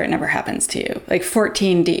make sure it never happens to you, like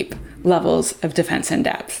 14 deep levels of defense in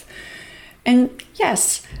depth. And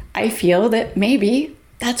yes, I feel that maybe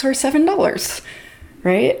that's worth $7,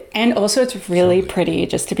 right? And also it's really pretty,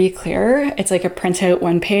 just to be clear. It's like a printout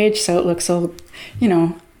 1-page, so it looks all,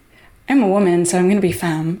 I'm a woman, so I'm going to be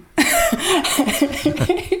femme.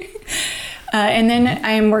 And then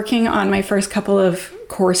I'm working on my first couple of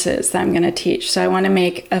courses that I'm going to teach. So I want to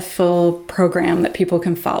make a full program that people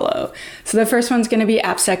can follow. So the first one's going to be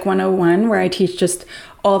AppSec 101, where I teach just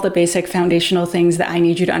all the basic foundational things that I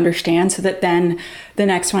need you to understand, so that then the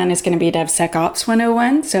next one is going to be DevSecOps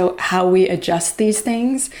 101. So how we adjust these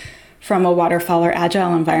things from a waterfall or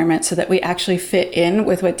agile environment so that we actually fit in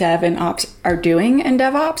with what dev and ops are doing in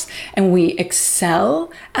DevOps, and we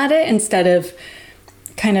excel at it instead of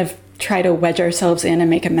kind of try to wedge ourselves in and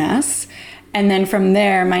make a mess. And then from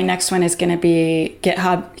there, my next one is going to be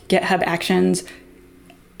GitHub Actions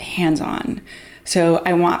hands-on. So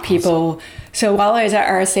I want people. So while I was at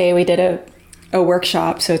RSA, we did a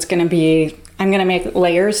workshop. So it's going to be, I'm going to make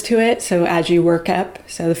layers to it. So as you work up,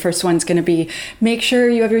 so the first one's going to be make sure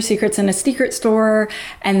you have your secrets in a secret store,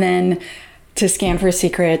 and then to scan for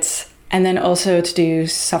secrets, and then also to do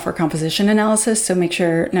software composition analysis. So make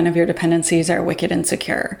sure none of your dependencies are wicked and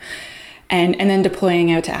secure. And then deploying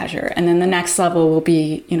out to Azure. And then the next level will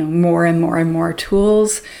be, more and more and more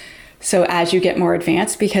tools. So as you get more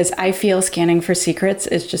advanced, because I feel scanning for secrets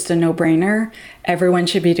is just a no-brainer. Everyone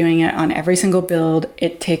should be doing it on every single build.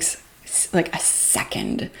 It takes like a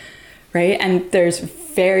second, right? And there's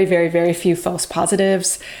very, very, very few false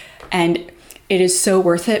positives. And it is so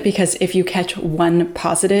worth it, because if you catch one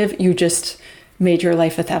positive, you just made your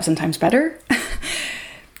life 1,000 times better.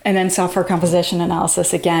 And then software composition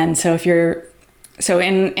analysis again. So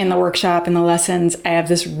in the workshop, in the lessons, I have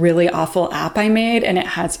this really awful app I made, and it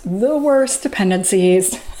has the worst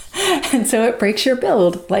dependencies. And so it breaks your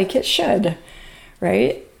build like it should,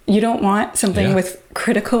 right? You don't want something with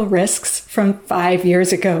critical risks from 5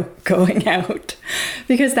 years ago going out,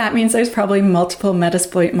 because that means there's probably multiple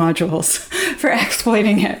Metasploit modules for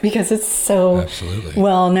exploiting it, because it's so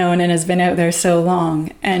well known and has been out there so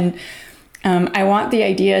long. And I want the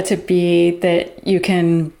idea to be that you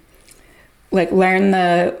can learn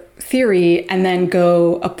the theory and then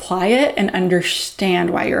go apply it and understand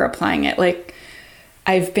why you're applying it.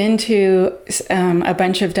 I've been to a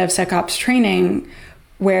bunch of DevSecOps training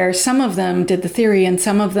where some of them did the theory and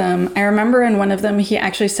some of them, I remember in one of them, he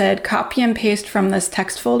actually said, copy and paste from this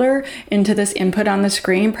text folder into this input on the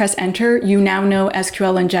screen, press enter, you now know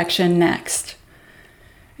SQL injection next.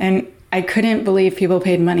 And I couldn't believe people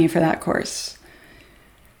paid money for that course.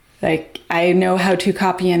 Like, I know how to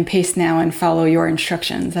copy and paste now and follow your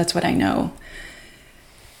instructions. That's what I know.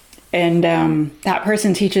 And that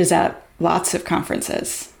person teaches at lots of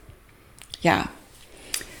conferences. Yeah.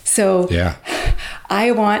 So yeah.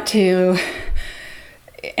 I want to,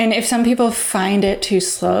 and if some people find it too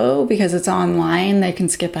slow because it's online, they can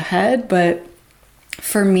skip ahead. But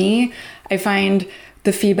for me, I find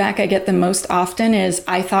the feedback I get the most often is,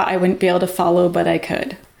 I thought I wouldn't be able to follow, but I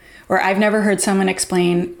could. Or I've never heard someone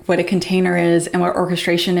explain what a container is and what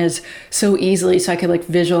orchestration is so easily so I could like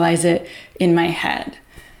visualize it in my head.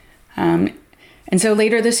 And so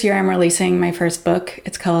later this year, I'm releasing my first book.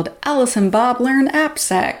 It's called Alice and Bob Learn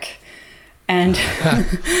AppSec. And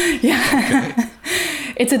yeah,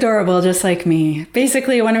 it's adorable, just like me.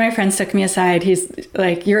 Basically, one of my friends took me aside. He's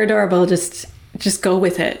like, you're adorable. Just go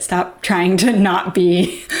with it. Stop trying to not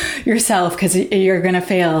be yourself because you're going to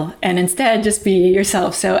fail. And instead, just be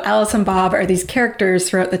yourself. So Alice and Bob are these characters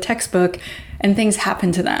throughout the textbook and things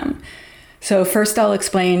happen to them. So first I'll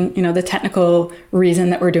explain, the technical reason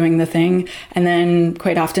that we're doing the thing. And then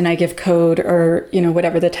quite often I give code or,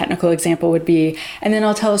 whatever the technical example would be. And then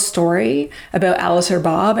I'll tell a story about Alice or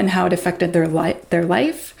Bob and how it affected their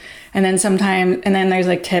life. And then there's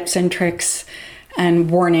like tips and tricks and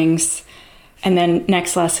warnings. And then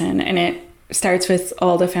next lesson. And it starts with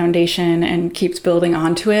all the foundation and keeps building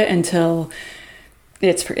onto it until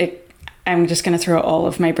I'm just going to throw all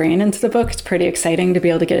of my brain into the book. It's pretty exciting to be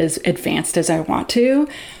able to get as advanced as I want to.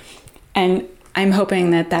 And I'm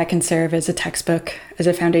hoping that can serve as a textbook, as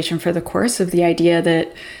a foundation for the course, of the idea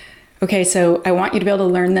that, okay, so I want you to be able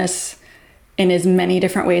to learn this in as many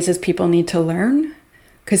different ways as people need to learn.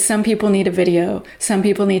 Because some people need a video. Some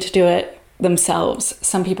people need to do it themselves.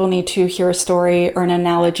 Some people need to hear a story or an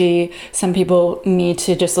analogy. Some people need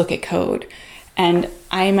to just look at code. And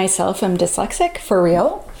I myself am dyslexic, for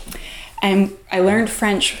real. And I learned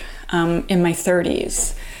French in my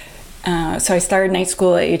 30s. So I started night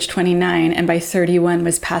school at age 29, and by 31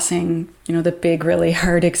 was passing, the big, really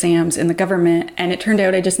hard exams in the government. And it turned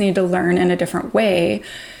out I just needed to learn in a different way.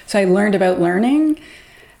 So I learned about learning.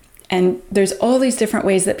 And there's all these different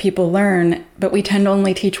ways that people learn, but we tend to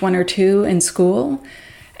only teach one or two in school.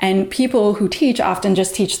 And people who teach often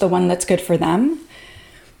just teach the one that's good for them.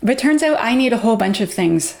 But it turns out I need a whole bunch of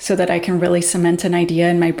things so that I can really cement an idea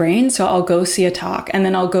in my brain. So I'll go see a talk, and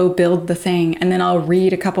then I'll go build the thing, and then I'll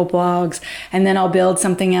read a couple blogs, and then I'll build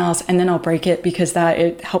something else, and then I'll break it because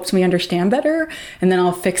it helps me understand better, and then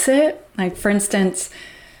I'll fix it. Like, for instance,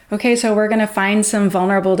 okay, so we're going to find some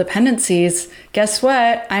vulnerable dependencies. Guess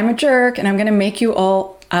what? I'm a jerk, and I'm going to make you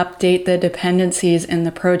all update the dependencies in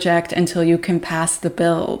the project until you can pass the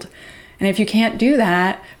build. And if you can't do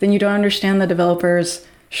that, then you don't understand the developer's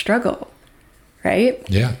struggle, right?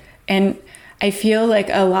 Yeah. And I feel like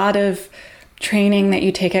a lot of training that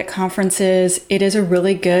you take at conferences, it is a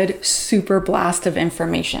really good super blast of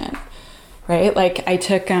information, right? Like I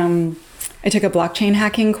took a blockchain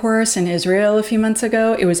hacking course in Israel a few months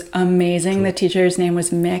ago. It was amazing. Cool. The teacher's name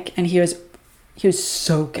was Mick, and he was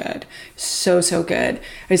so good. So good.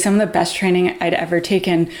 It was some of the best training I'd ever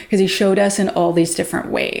taken because he showed us in all these different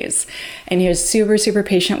ways. And he was super, super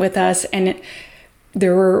patient with us. And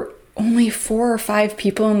there were only 4 or 5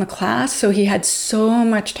 people in the class, so he had so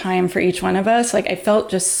much time for each one of us. Like, I felt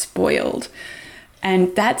just spoiled.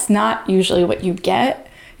 And that's not usually what you get.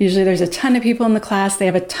 Usually there's a ton of people in the class, they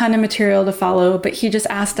have a ton of material to follow, but he just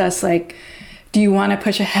asked us, like, do you want to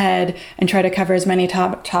push ahead and try to cover as many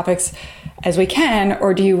topics as we can,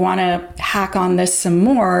 or do you want to hack on this some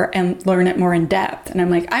more and learn it more in depth? And I'm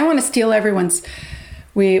like, I want to steal everyone's...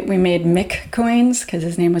 We made Mick coins because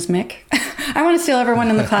his name was Mick. I want to steal everyone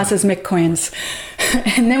in the class's Mick coins.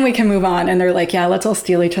 And then we can move on. And they're like, yeah, let's all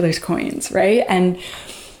steal each other's coins, right? And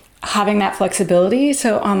having that flexibility.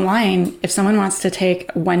 So online, if someone wants to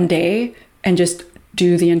take one day and just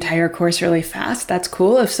do the entire course really fast, that's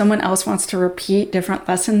cool. If someone else wants to repeat different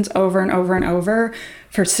lessons over and over and over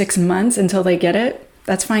for 6 months until they get it,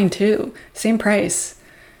 that's fine too. Same price,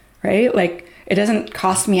 right? Like, it doesn't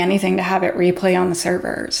cost me anything to have it replay on the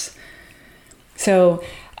servers. So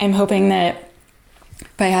I'm hoping that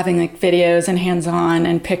by having like videos and hands-on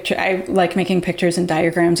and I like making pictures and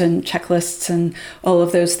diagrams and checklists and all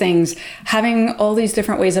of those things. Having all these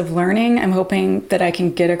different ways of learning, I'm hoping that I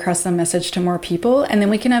can get across the message to more people. And then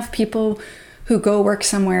we can have people who go work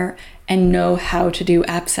somewhere and know how to do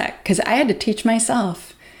AppSec, because I had to teach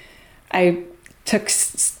myself. I took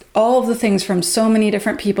all of the things from so many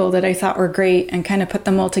different people that I thought were great and kind of put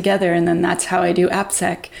them all together, and then that's how I do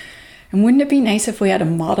AppSec. And wouldn't it be nice if we had a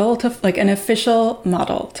model to, like an official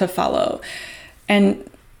model to follow? And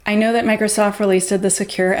I know that Microsoft released the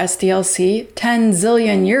secure SDLC 10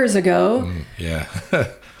 zillion years ago. Yeah.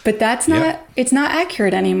 But that's not, it's not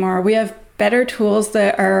accurate anymore. We have better tools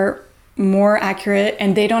that are more accurate,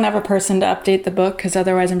 and they don't have a person to update the book, because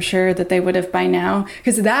otherwise I'm sure that they would have by now,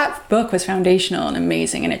 because that book was foundational and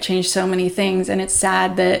amazing and it changed so many things. And it's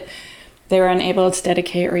sad that they were unable to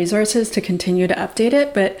dedicate resources to continue to update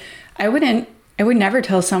it. But I would never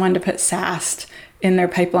tell someone to put SAST in their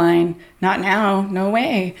pipeline. Not now, no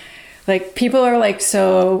way. Like, people are like,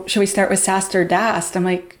 so should we start with SAST or DAST? I'm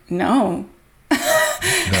like, no.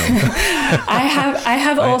 I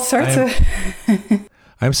have all sorts of.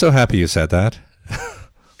 I'm so happy you said that.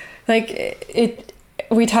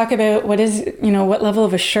 We talk about what level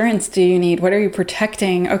of assurance do you need? What are you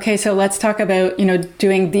protecting? Okay, so let's talk about,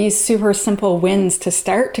 doing these super simple wins to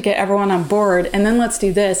start to get everyone on board. And then let's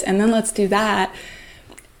do this. And then let's do that.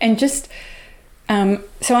 And just,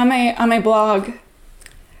 so on my blog,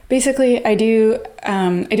 basically I do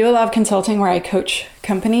a lot of consulting where I coach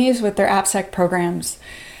companies with their AppSec programs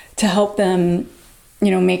to help them,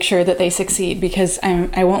 make sure that they succeed, because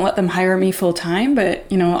I won't let them hire me full time, but,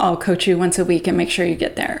 I'll coach you once a week and make sure you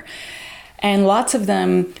get there. And lots of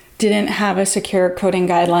them didn't have a secure coding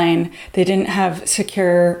guideline. They didn't have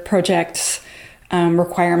secure projects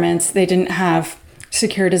requirements. They didn't have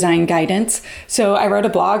secure design guidance. So I wrote a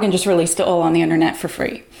blog and just released it all on the internet for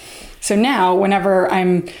free. So now whenever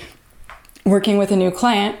I'm working with a new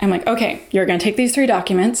client, I'm like, okay, you're going to take these 3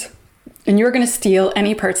 documents and you're going to steal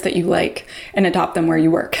any parts that you like and adopt them where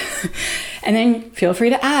you work. And then feel free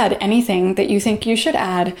to add anything that you think you should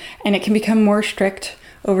add. And it can become more strict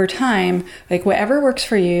over time. Like, whatever works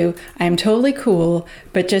for you, I'm totally cool,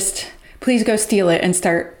 but just please go steal it and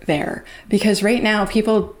start there. Because right now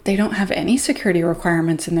people, they don't have any security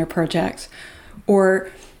requirements in their projects.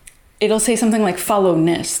 Or it'll say something like follow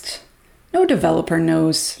NIST. No developer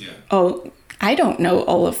knows. Yeah. Oh, I don't know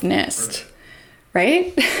all of NIST,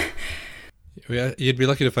 right? Yeah, you'd be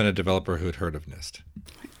lucky to find a developer who had heard of NIST.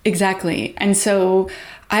 Exactly. And so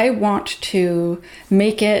I want to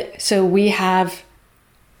make it so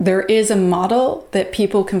there is a model that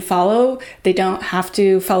people can follow. They don't have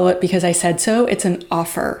to follow it because I said so. It's an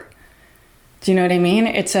offer. Do you know what I mean?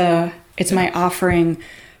 It's my offering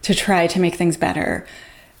to try to make things better.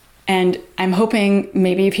 And I'm hoping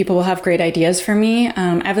maybe people will have great ideas for me.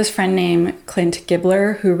 I have this friend named Clint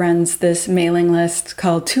Gibler who runs this mailing list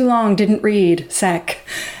called Too Long Didn't Read Sec.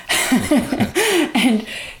 And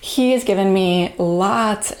he has given me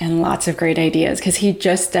lots and lots of great ideas because he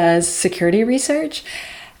just does security research.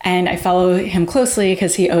 And I follow him closely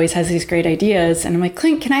because he always has these great ideas. And I'm like,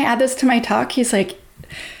 Clint, can I add this to my talk? He's like,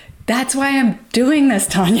 that's why I'm doing this,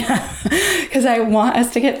 Tanya, because I want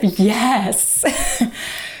us to get, yes.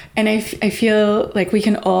 And I feel like we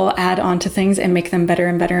can all add on to things and make them better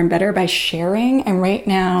and better and better by sharing. And right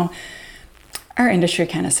now, our industry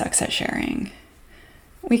kind of sucks at sharing.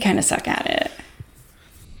 We kind of suck at it.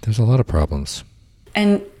 There's a lot of problems.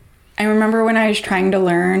 And I remember when I was trying to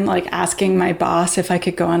learn, like asking my boss if I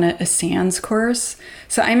could go on a SANS course.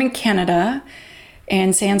 So I'm in Canada,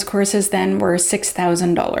 and SANS courses then were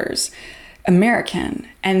 $6,000 American.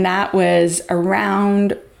 And that was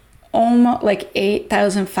around almost like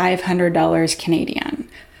 $8,500 Canadian.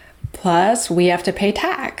 Plus we have to pay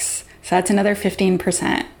tax. So that's another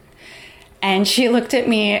 15%. And she looked at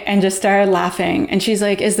me and just started laughing. And she's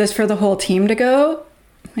like, is this for the whole team to go?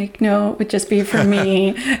 I'm like, no, it would just be for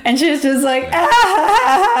me. And she's just like,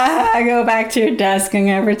 I go back to your desk and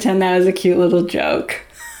I pretend that was a cute little joke.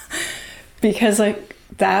 Because like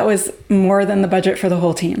that was more than the budget for the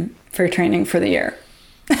whole team for training for the year.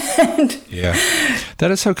 Yeah, that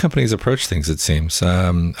is how companies approach things, it seems.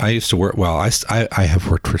 I used to work, I have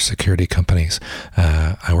worked for security companies.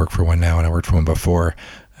 I work for one now and I worked for one before.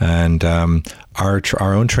 And our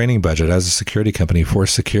own training budget as a security company for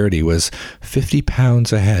security was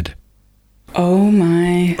 £50 a head. Oh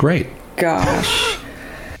my. Great. Gosh.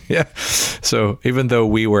 Yeah. So even though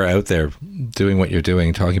we were out there doing what you're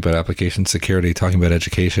doing, talking about application security, talking about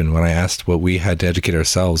education, when I asked what we had to educate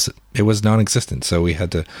ourselves, it was non-existent. So we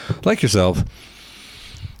had to, like yourself,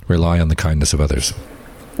 rely on the kindness of others.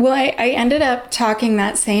 Well, I ended up talking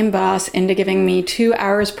that same boss into giving me 2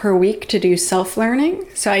 hours per week to do self-learning.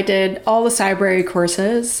 So I did all the Cybrary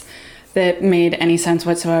courses that made any sense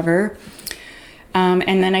whatsoever.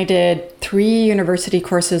 And then I did 3 university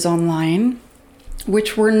courses online.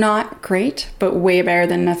 which were not great, but way better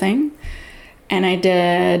than nothing. And I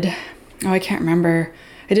did, I can't remember.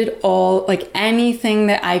 I did all, like anything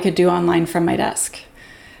that I could do online from my desk.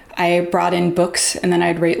 I brought in books and then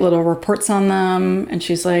I'd write little reports on them. And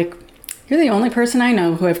she's like, you're the only person I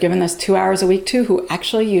know who I've given this 2 hours a week to who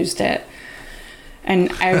actually used it.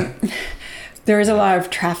 And there was a lot of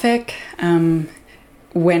traffic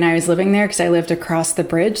when I was living there because I lived across the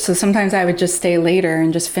bridge. So sometimes I would just stay later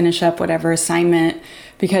and just finish up whatever assignment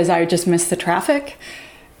because I would just miss the traffic.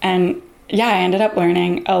 And yeah, I ended up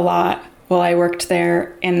learning a lot while I worked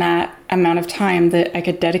there in that amount of time that I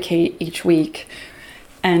could dedicate each week.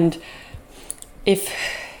 And if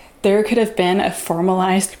there could have been a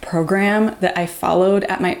formalized program that I followed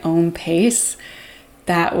at my own pace,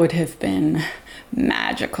 that would have been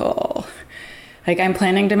magical. Like, I'm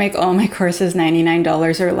planning to make all my courses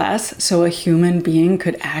 $99 or less so a human being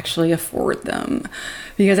could actually afford them.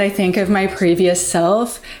 Because I think of my previous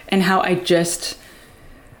self and how I just,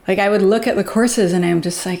 like, I would look at the courses and I'm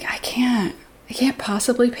just like, I can't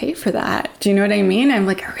possibly pay for that. Do you know what I mean? I'm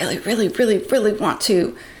like, I really, really, really, really want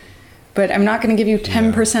to, but I'm not going to give you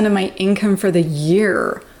 10% of my income for the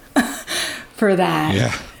year for that.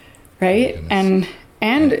 Yeah. Right. And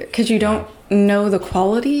because you don't know the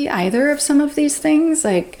quality either of some of these things,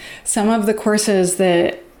 like some of the courses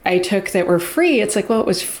that I took that were free, it's like, well, it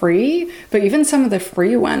was free, but even some of the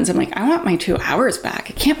free ones, I'm like, I want my 2 hours back.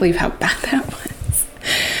 I can't believe how bad that was.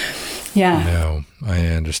 Yeah. No, I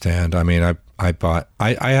understand. I mean, I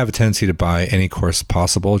have a tendency to buy any course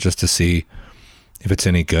possible just to see if it's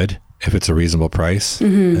any good, if it's a reasonable price,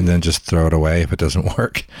 and then just throw it away if it doesn't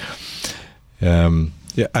work. Yeah,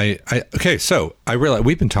 okay, so I realize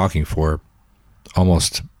we've been talking for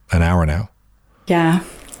almost an hour now. Yeah,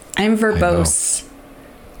 I'm verbose.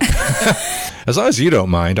 As long as you don't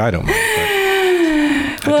mind, I don't mind.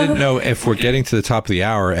 I didn't know if we're getting to the top of the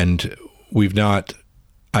hour and we've not,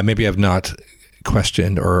 maybe I've not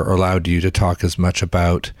questioned or allowed you to talk as much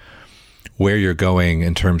about where you're going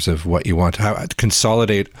in terms of what you want to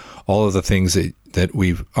consolidate all of the things that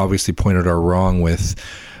we've obviously pointed are wrong with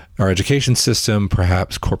our education system,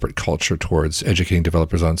 perhaps corporate culture towards educating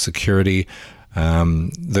developers on security,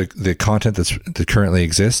 the content that currently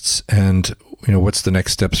exists, and what's the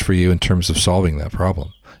next steps for you in terms of solving that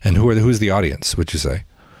problem, and who's the audience, would you say?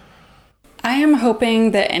 I am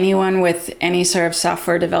hoping that anyone with any sort of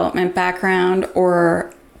software development background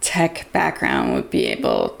or tech background would be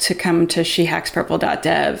able to come to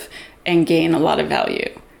shehackspurple.dev and gain a lot of value.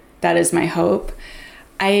 That is my hope.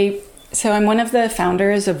 So I'm one of the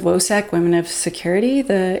founders of WOSEC, Women of Security,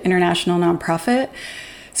 the international nonprofit.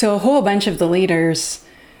 So a whole bunch of the leaders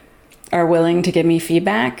are willing to give me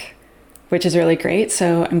feedback, which is really great.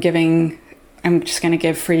 So I'm just going to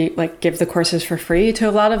give the courses for free to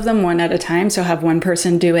a lot of them, one at a time. So have one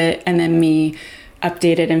person do it and then me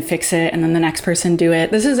update it and fix it, and then the next person do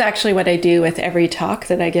it. This is actually what I do with every talk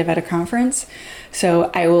that I give at a conference.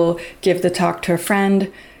 So I will give the talk to a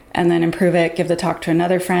friend and then improve it, give the talk to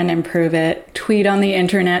another friend, improve it, tweet on the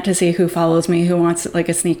internet to see who follows me, who wants like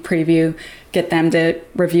a sneak preview, get them to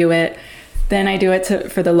review it. Then I do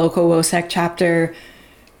it for the local WOSEC chapter.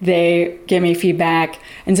 They give me feedback.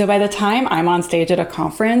 And so by the time I'm on stage at a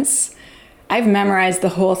conference, I've memorized the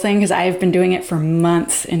whole thing because I've been doing it for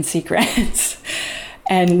months in secret.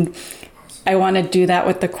 And I want to do that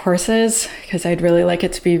with the courses because I'd really like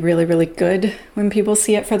it to be really, really good when people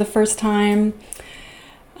see it for the first time.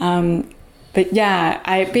 But yeah,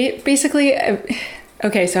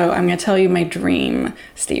 okay, so I'm going to tell you my dream,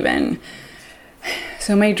 Stephen.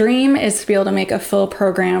 So my dream is to be able to make a full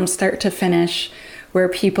program start to finish where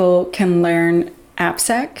people can learn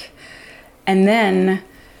AppSec. And then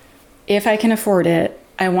if I can afford it,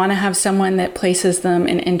 I want to have someone that places them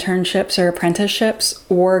in internships or apprenticeships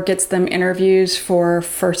or gets them interviews for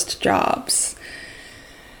first jobs.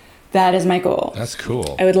 That is my goal. That's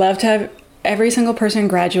cool. I would love to have every single person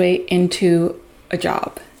graduate into a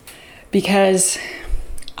job because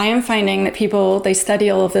I am finding that people, they study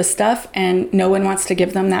all of this stuff and no one wants to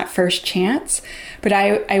give them that first chance. But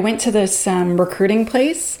I went to this recruiting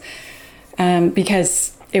place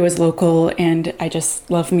because it was local and I just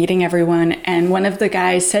love meeting everyone. And one of the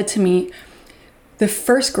guys said to me, the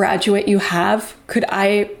first graduate you have, could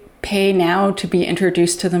I pay now to be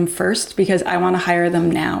introduced to them first? Because I want to hire them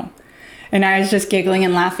now. And I was just giggling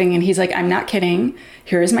and laughing. And he's like, I'm not kidding.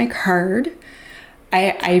 Here is my card.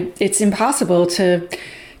 It's impossible to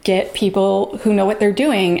get people who know what they're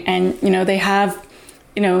doing. And, they have,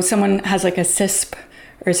 someone has like a CISP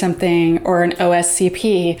or something, or an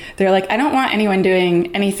OSCP. They're like, I don't want anyone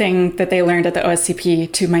doing anything that they learned at the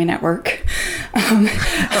OSCP to my network.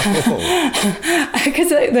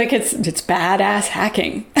 Because like it's badass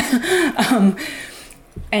hacking.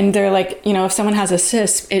 And they're like, if someone has a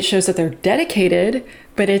CISP, it shows that they're dedicated,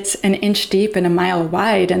 but it's an inch deep and a mile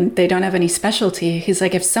wide and they don't have any specialty. He's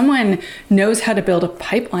like, if someone knows how to build a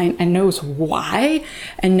pipeline and knows why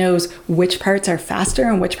and knows which parts are faster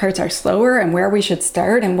and which parts are slower and where we should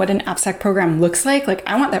start and what an AppSec program looks like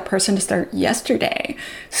I want that person to start yesterday.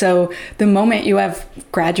 So the moment you have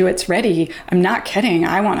graduates ready, I'm not kidding,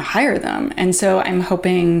 I want to hire them. And so I'm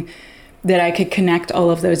hoping that I could connect all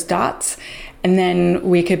of those dots. And then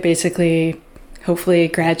we could basically, hopefully,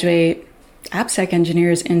 graduate AppSec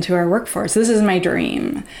engineers into our workforce. This is my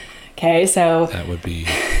dream. Okay, so that would be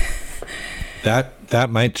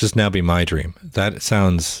that might just now be my dream. That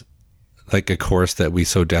sounds like a course that we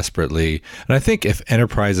so desperately. And I think if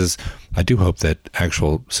enterprises, I do hope that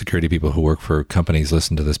actual security people who work for companies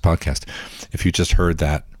listen to this podcast. If you just heard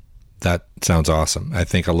that, that sounds awesome. I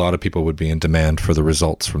think a lot of people would be in demand for the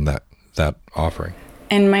results from that offering.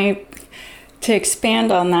 And to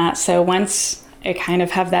expand on that, so once I kind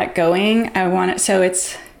of have that going, I want it, so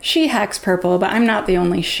it's She Hacks Purple, but I'm not the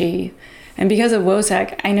only she. And because of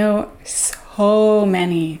WOSEC, I know so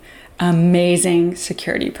many amazing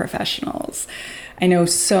security professionals. I know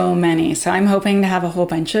so many. So I'm hoping to have a whole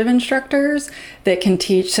bunch of instructors that can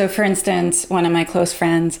teach. So for instance, one of my close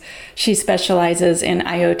friends, she specializes in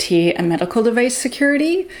IoT and medical device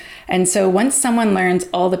security. And so once someone learns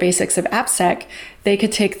all the basics of AppSec, they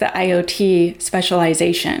could take the IoT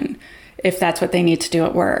specialization if that's what they need to do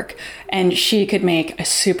at work. And she could make a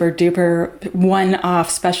super duper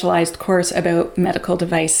one-off specialized course about medical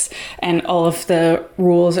device and all of the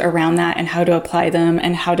rules around that and how to apply them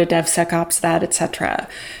and how to DevSecOps that, etc.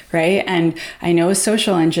 Right? And I know a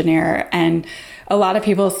social engineer, and a lot of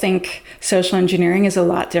people think social engineering is a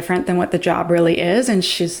lot different than what the job really is. And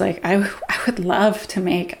she's like, I would love to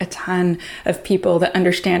make a ton of people that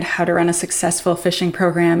understand how to run a successful phishing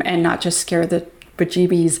program and not just scare the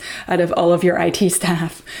bejeebies out of all of your IT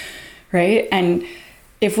staff, right? And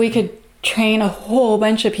if we could train a whole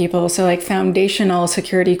bunch of people, so like foundational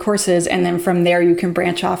security courses, and then from there you can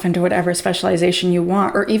branch off into whatever specialization you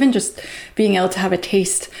want, or even just being able to have a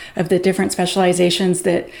taste of the different specializations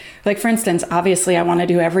that, like for instance, obviously I want to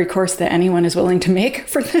do every course that anyone is willing to make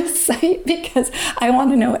for this site because I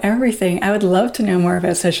want to know everything. I would love to know more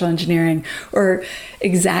about social engineering or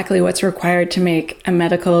exactly what's required to make a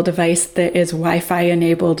medical device that is Wi-Fi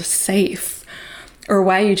enabled safe, or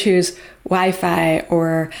why you choose Wi-Fi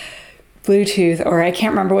or Bluetooth, or I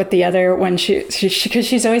can't remember what the other one, because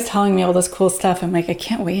she's always telling me all this cool stuff. I'm like, I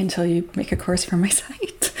can't wait until you make a course for my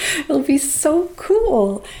site. It'll be so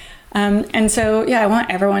cool. And so, yeah, I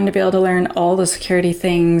want everyone to be able to learn all the security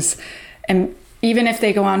things. And even if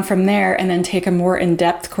they go on from there and then take a more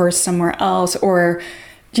in-depth course somewhere else, or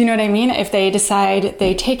do you know what I mean? If they decide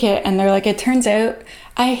they take it and they're like, it turns out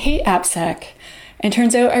I hate AppSec. It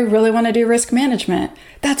turns out I really want to do risk management.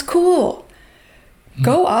 That's cool.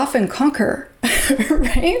 Go off and conquer,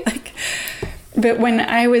 right? But when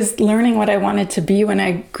I was learning what I wanted to be when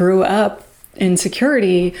I grew up in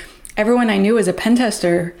security, everyone I knew was a pen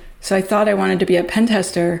tester. So I thought I wanted to be a pen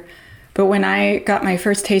tester. But when I got my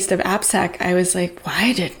first taste of AppSec, I was like,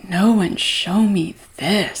 why did no one show me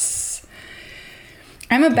this?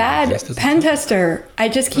 I'm a bad pen tester. I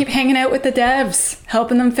just keep hanging out with the devs,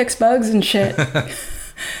 helping them fix bugs and shit.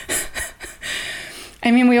 I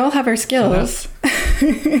mean, we all have our skills.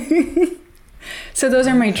 So those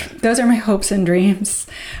are my hopes and dreams.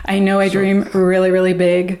 I know I dream really, really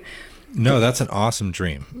big. No, that's an awesome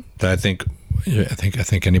dream. That I think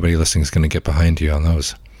anybody listening is going to get behind you on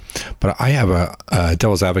those. But I have a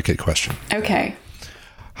devil's advocate question. Okay.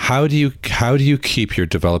 How do you keep your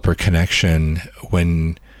developer connection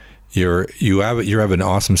when you have an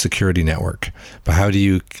awesome security network, but how do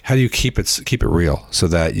you keep it real so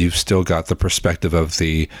that you've still got the perspective of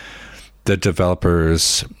the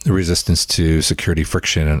developer's resistance to security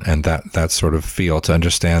friction and that sort of feel to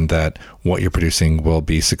understand that what you're producing will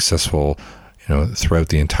be successful, throughout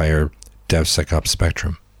the entire DevSecOps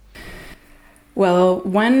spectrum? Well,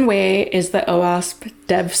 one way is the OWASP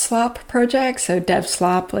DevSlop project. So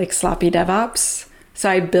DevSlop, like sloppy DevOps. So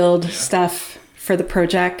I build stuff for the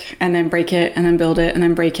project and then break it and then build it and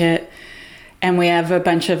then break it. And we have a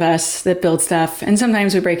bunch of us that build stuff. And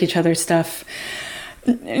sometimes we break each other's stuff.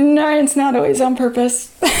 No, it's not always on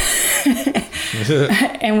purpose.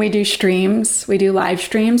 And we do streams. We do live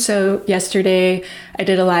streams. So yesterday I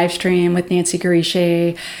did a live stream with Nancy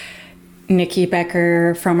Garishe, Nikki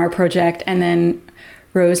Becker from our project, and then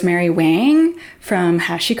Rosemary Wang from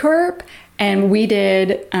HashiCorp, and we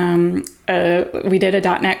did a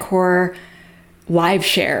 .NET Core live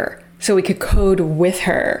share so we could code with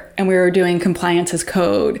her, and we were doing compliance as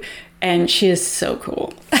code, and she is so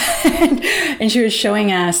cool. And she was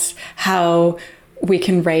showing us how we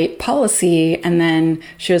can write policy, and then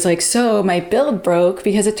she was like, so my build broke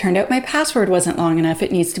because it turned out my password wasn't long enough.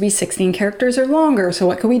 It needs to be 16 characters or longer. So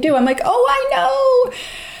what can we do? I'm like, oh, I know.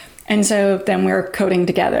 And so then we're coding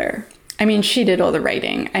together. I mean, she did all the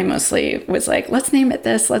writing. I mostly was like, let's name it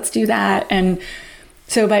this, let's do that. And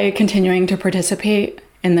so by continuing to participate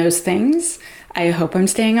in those things, I hope I'm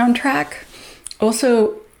staying on track.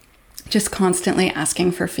 Also, just constantly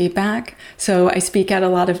asking for feedback. So I speak at a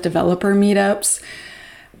lot of developer meetups.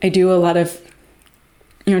 I do a lot of,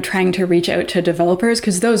 trying to reach out to developers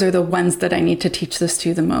because those are the ones that I need to teach this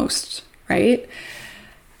to the most, right?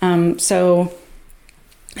 So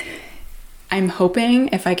I'm hoping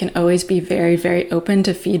if I can always be very, very open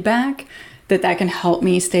to feedback, that can help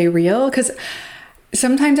me stay real. Because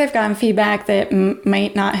sometimes I've gotten feedback that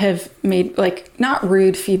might not have made, not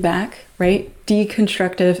rude feedback, right?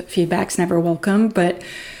 Deconstructive feedback's never welcome, but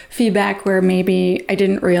feedback where maybe I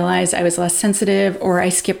didn't realize I was less sensitive, or I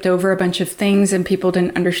skipped over a bunch of things and people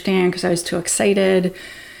didn't understand because I was too excited.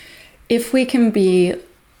 If we can be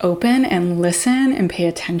open and listen and pay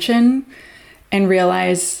attention and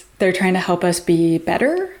realize they're trying to help us be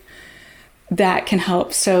better, that can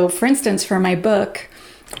help. So for instance, for my book,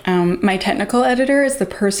 my technical editor is the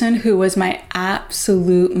person who was my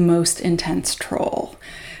absolute most intense troll.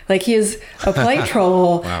 He is a polite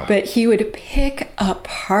troll, wow. But he would pick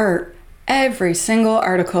apart every single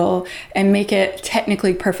article and make it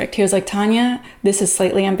technically perfect. He was like, Tanya, this is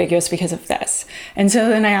slightly ambiguous because of this. And so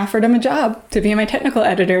then I offered him a job to be my technical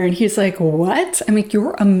editor. And he's like, what? I'm like,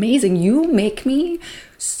 you're amazing. You make me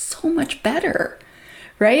so much better.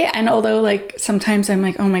 Right? And although sometimes I'm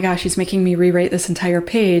like, oh my gosh, he's making me rewrite this entire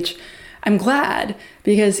page, I'm glad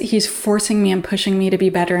because he's forcing me and pushing me to be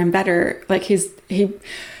better and better.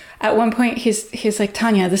 At one point he's like,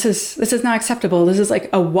 Tanya, this is not acceptable. This is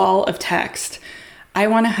like a wall of text. I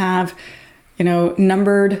want to have,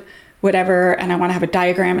 numbered whatever, and I want to have a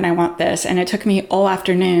diagram, and I want this. And it took me all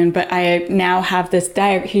afternoon, but I now have this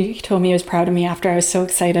he told me he was proud of me after I was so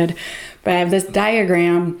excited. But I have this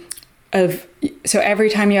diagram so every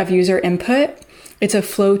time you have user input, it's a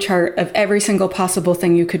flow chart of every single possible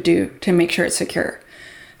thing you could do to make sure it's secure.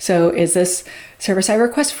 So is this server-side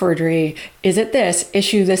request forgery? Is it this?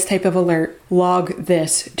 Issue this type of alert, log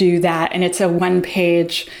this, do that. And it's a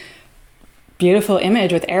one-page beautiful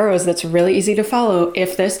image with arrows that's really easy to follow.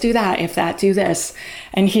 If this, do that. If that, do this.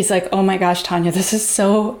 And he's like, oh my gosh, Tanya, this is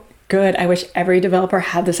so good. I wish every developer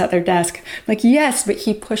had this at their desk. I'm like, yes, but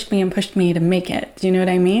he pushed me to make it. Do you know what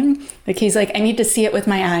I mean? He's like, I need to see it with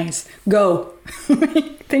my eyes. Go.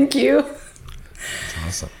 Thank you. That's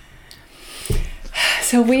awesome.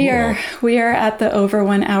 So we are at the over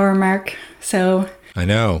 1 hour mark. So I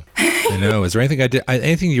know. Is there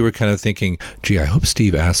anything you were kind of thinking, gee, I hope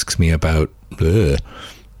Steve asks me about that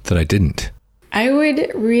I didn't? I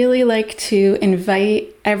would really like to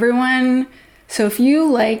invite everyone. So if you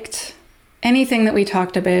liked anything that we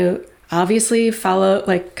talked about, obviously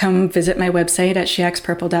come visit my website at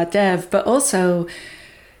shexpurple.dev, but also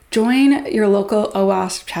join your local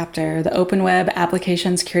OWASP chapter. The Open Web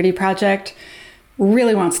Application Security Project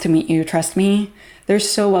really wants to meet you, trust me. They're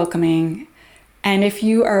so welcoming. And if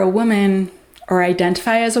you are a woman or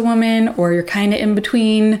identify as a woman, or you're kind of in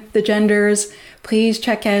between the genders, please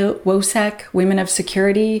check out WOSEC, Women of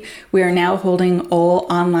Security. We are now holding all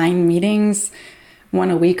online meetings, one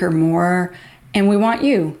a week or more. And we want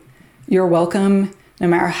you. You're welcome. No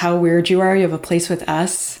matter how weird you are, you have a place with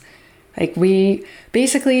us. We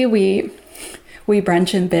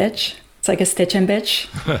brunch and bitch. It's like a stitch and bitch,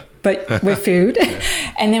 but with food.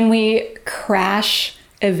 And then we crash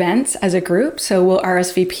events as a group. So we'll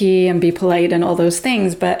RSVP and be polite and all those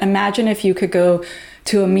things. But imagine if you could go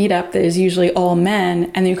to a meetup that is usually all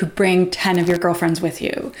men, and you could bring 10 of your girlfriends with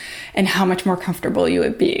you, and how much more comfortable you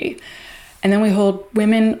would be. And then we hold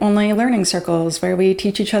women-only learning circles where we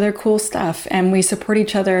teach each other cool stuff, and we support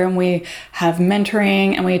each other, and we have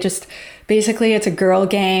mentoring, and we just, basically it's a girl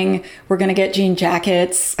gang. We're going to get jean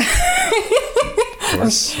jackets. Of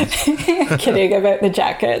course. I'm kidding about the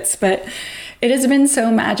jackets, but it has been so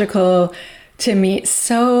magical to meet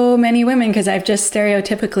so many women, because I've just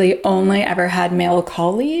stereotypically only ever had male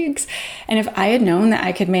colleagues. And if I had known that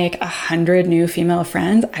I could make 100 new female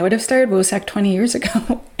friends, I would have started WOSEC 20 years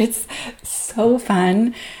ago. It's so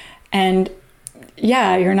fun. And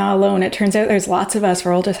yeah, you're not alone. It turns out there's lots of us.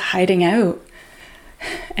 We're all just hiding out.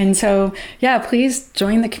 And so, yeah, please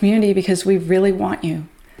join the community because we really want you.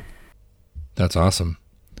 That's awesome.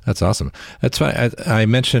 That's awesome. That's why I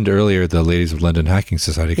mentioned earlier the Ladies of London Hacking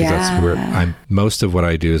Society, because that's where most of what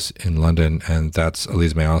I do is in London, and that's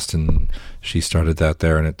Elise May Austin. She started that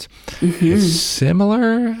there, and it's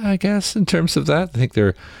similar, I guess, in terms of that. I think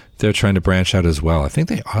they're trying to branch out as well. I think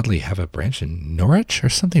they oddly have a branch in Norwich or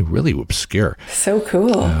something really obscure. So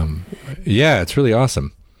cool. Yeah, it's really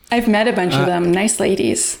awesome. I've met a bunch of them. Nice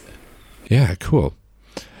ladies. Yeah, cool.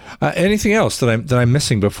 Anything else that I'm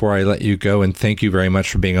missing before I let you go? And thank you very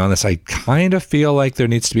much for being on this. I kind of feel like there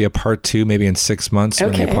needs to be a part 2, maybe in 6 months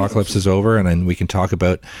when the apocalypse is over, and then we can talk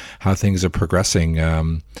about how things are progressing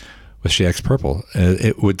with SheX Purple.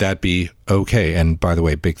 Would that be okay? And by the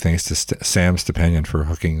way, big thanks to Sam Stepanian for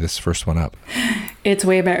hooking this first one up. It's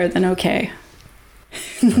way better than okay.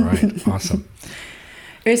 All right, awesome.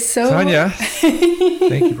 It's so Tanya,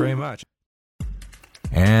 thank you very much.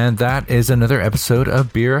 And that is another episode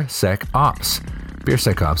of BeerSecOps.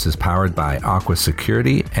 BeerSecOps is powered by Aqua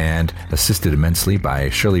Security and assisted immensely by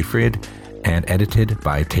Shirley Fried and edited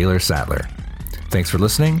by Taylor Sadler. Thanks for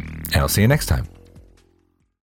listening, and I'll see you next time.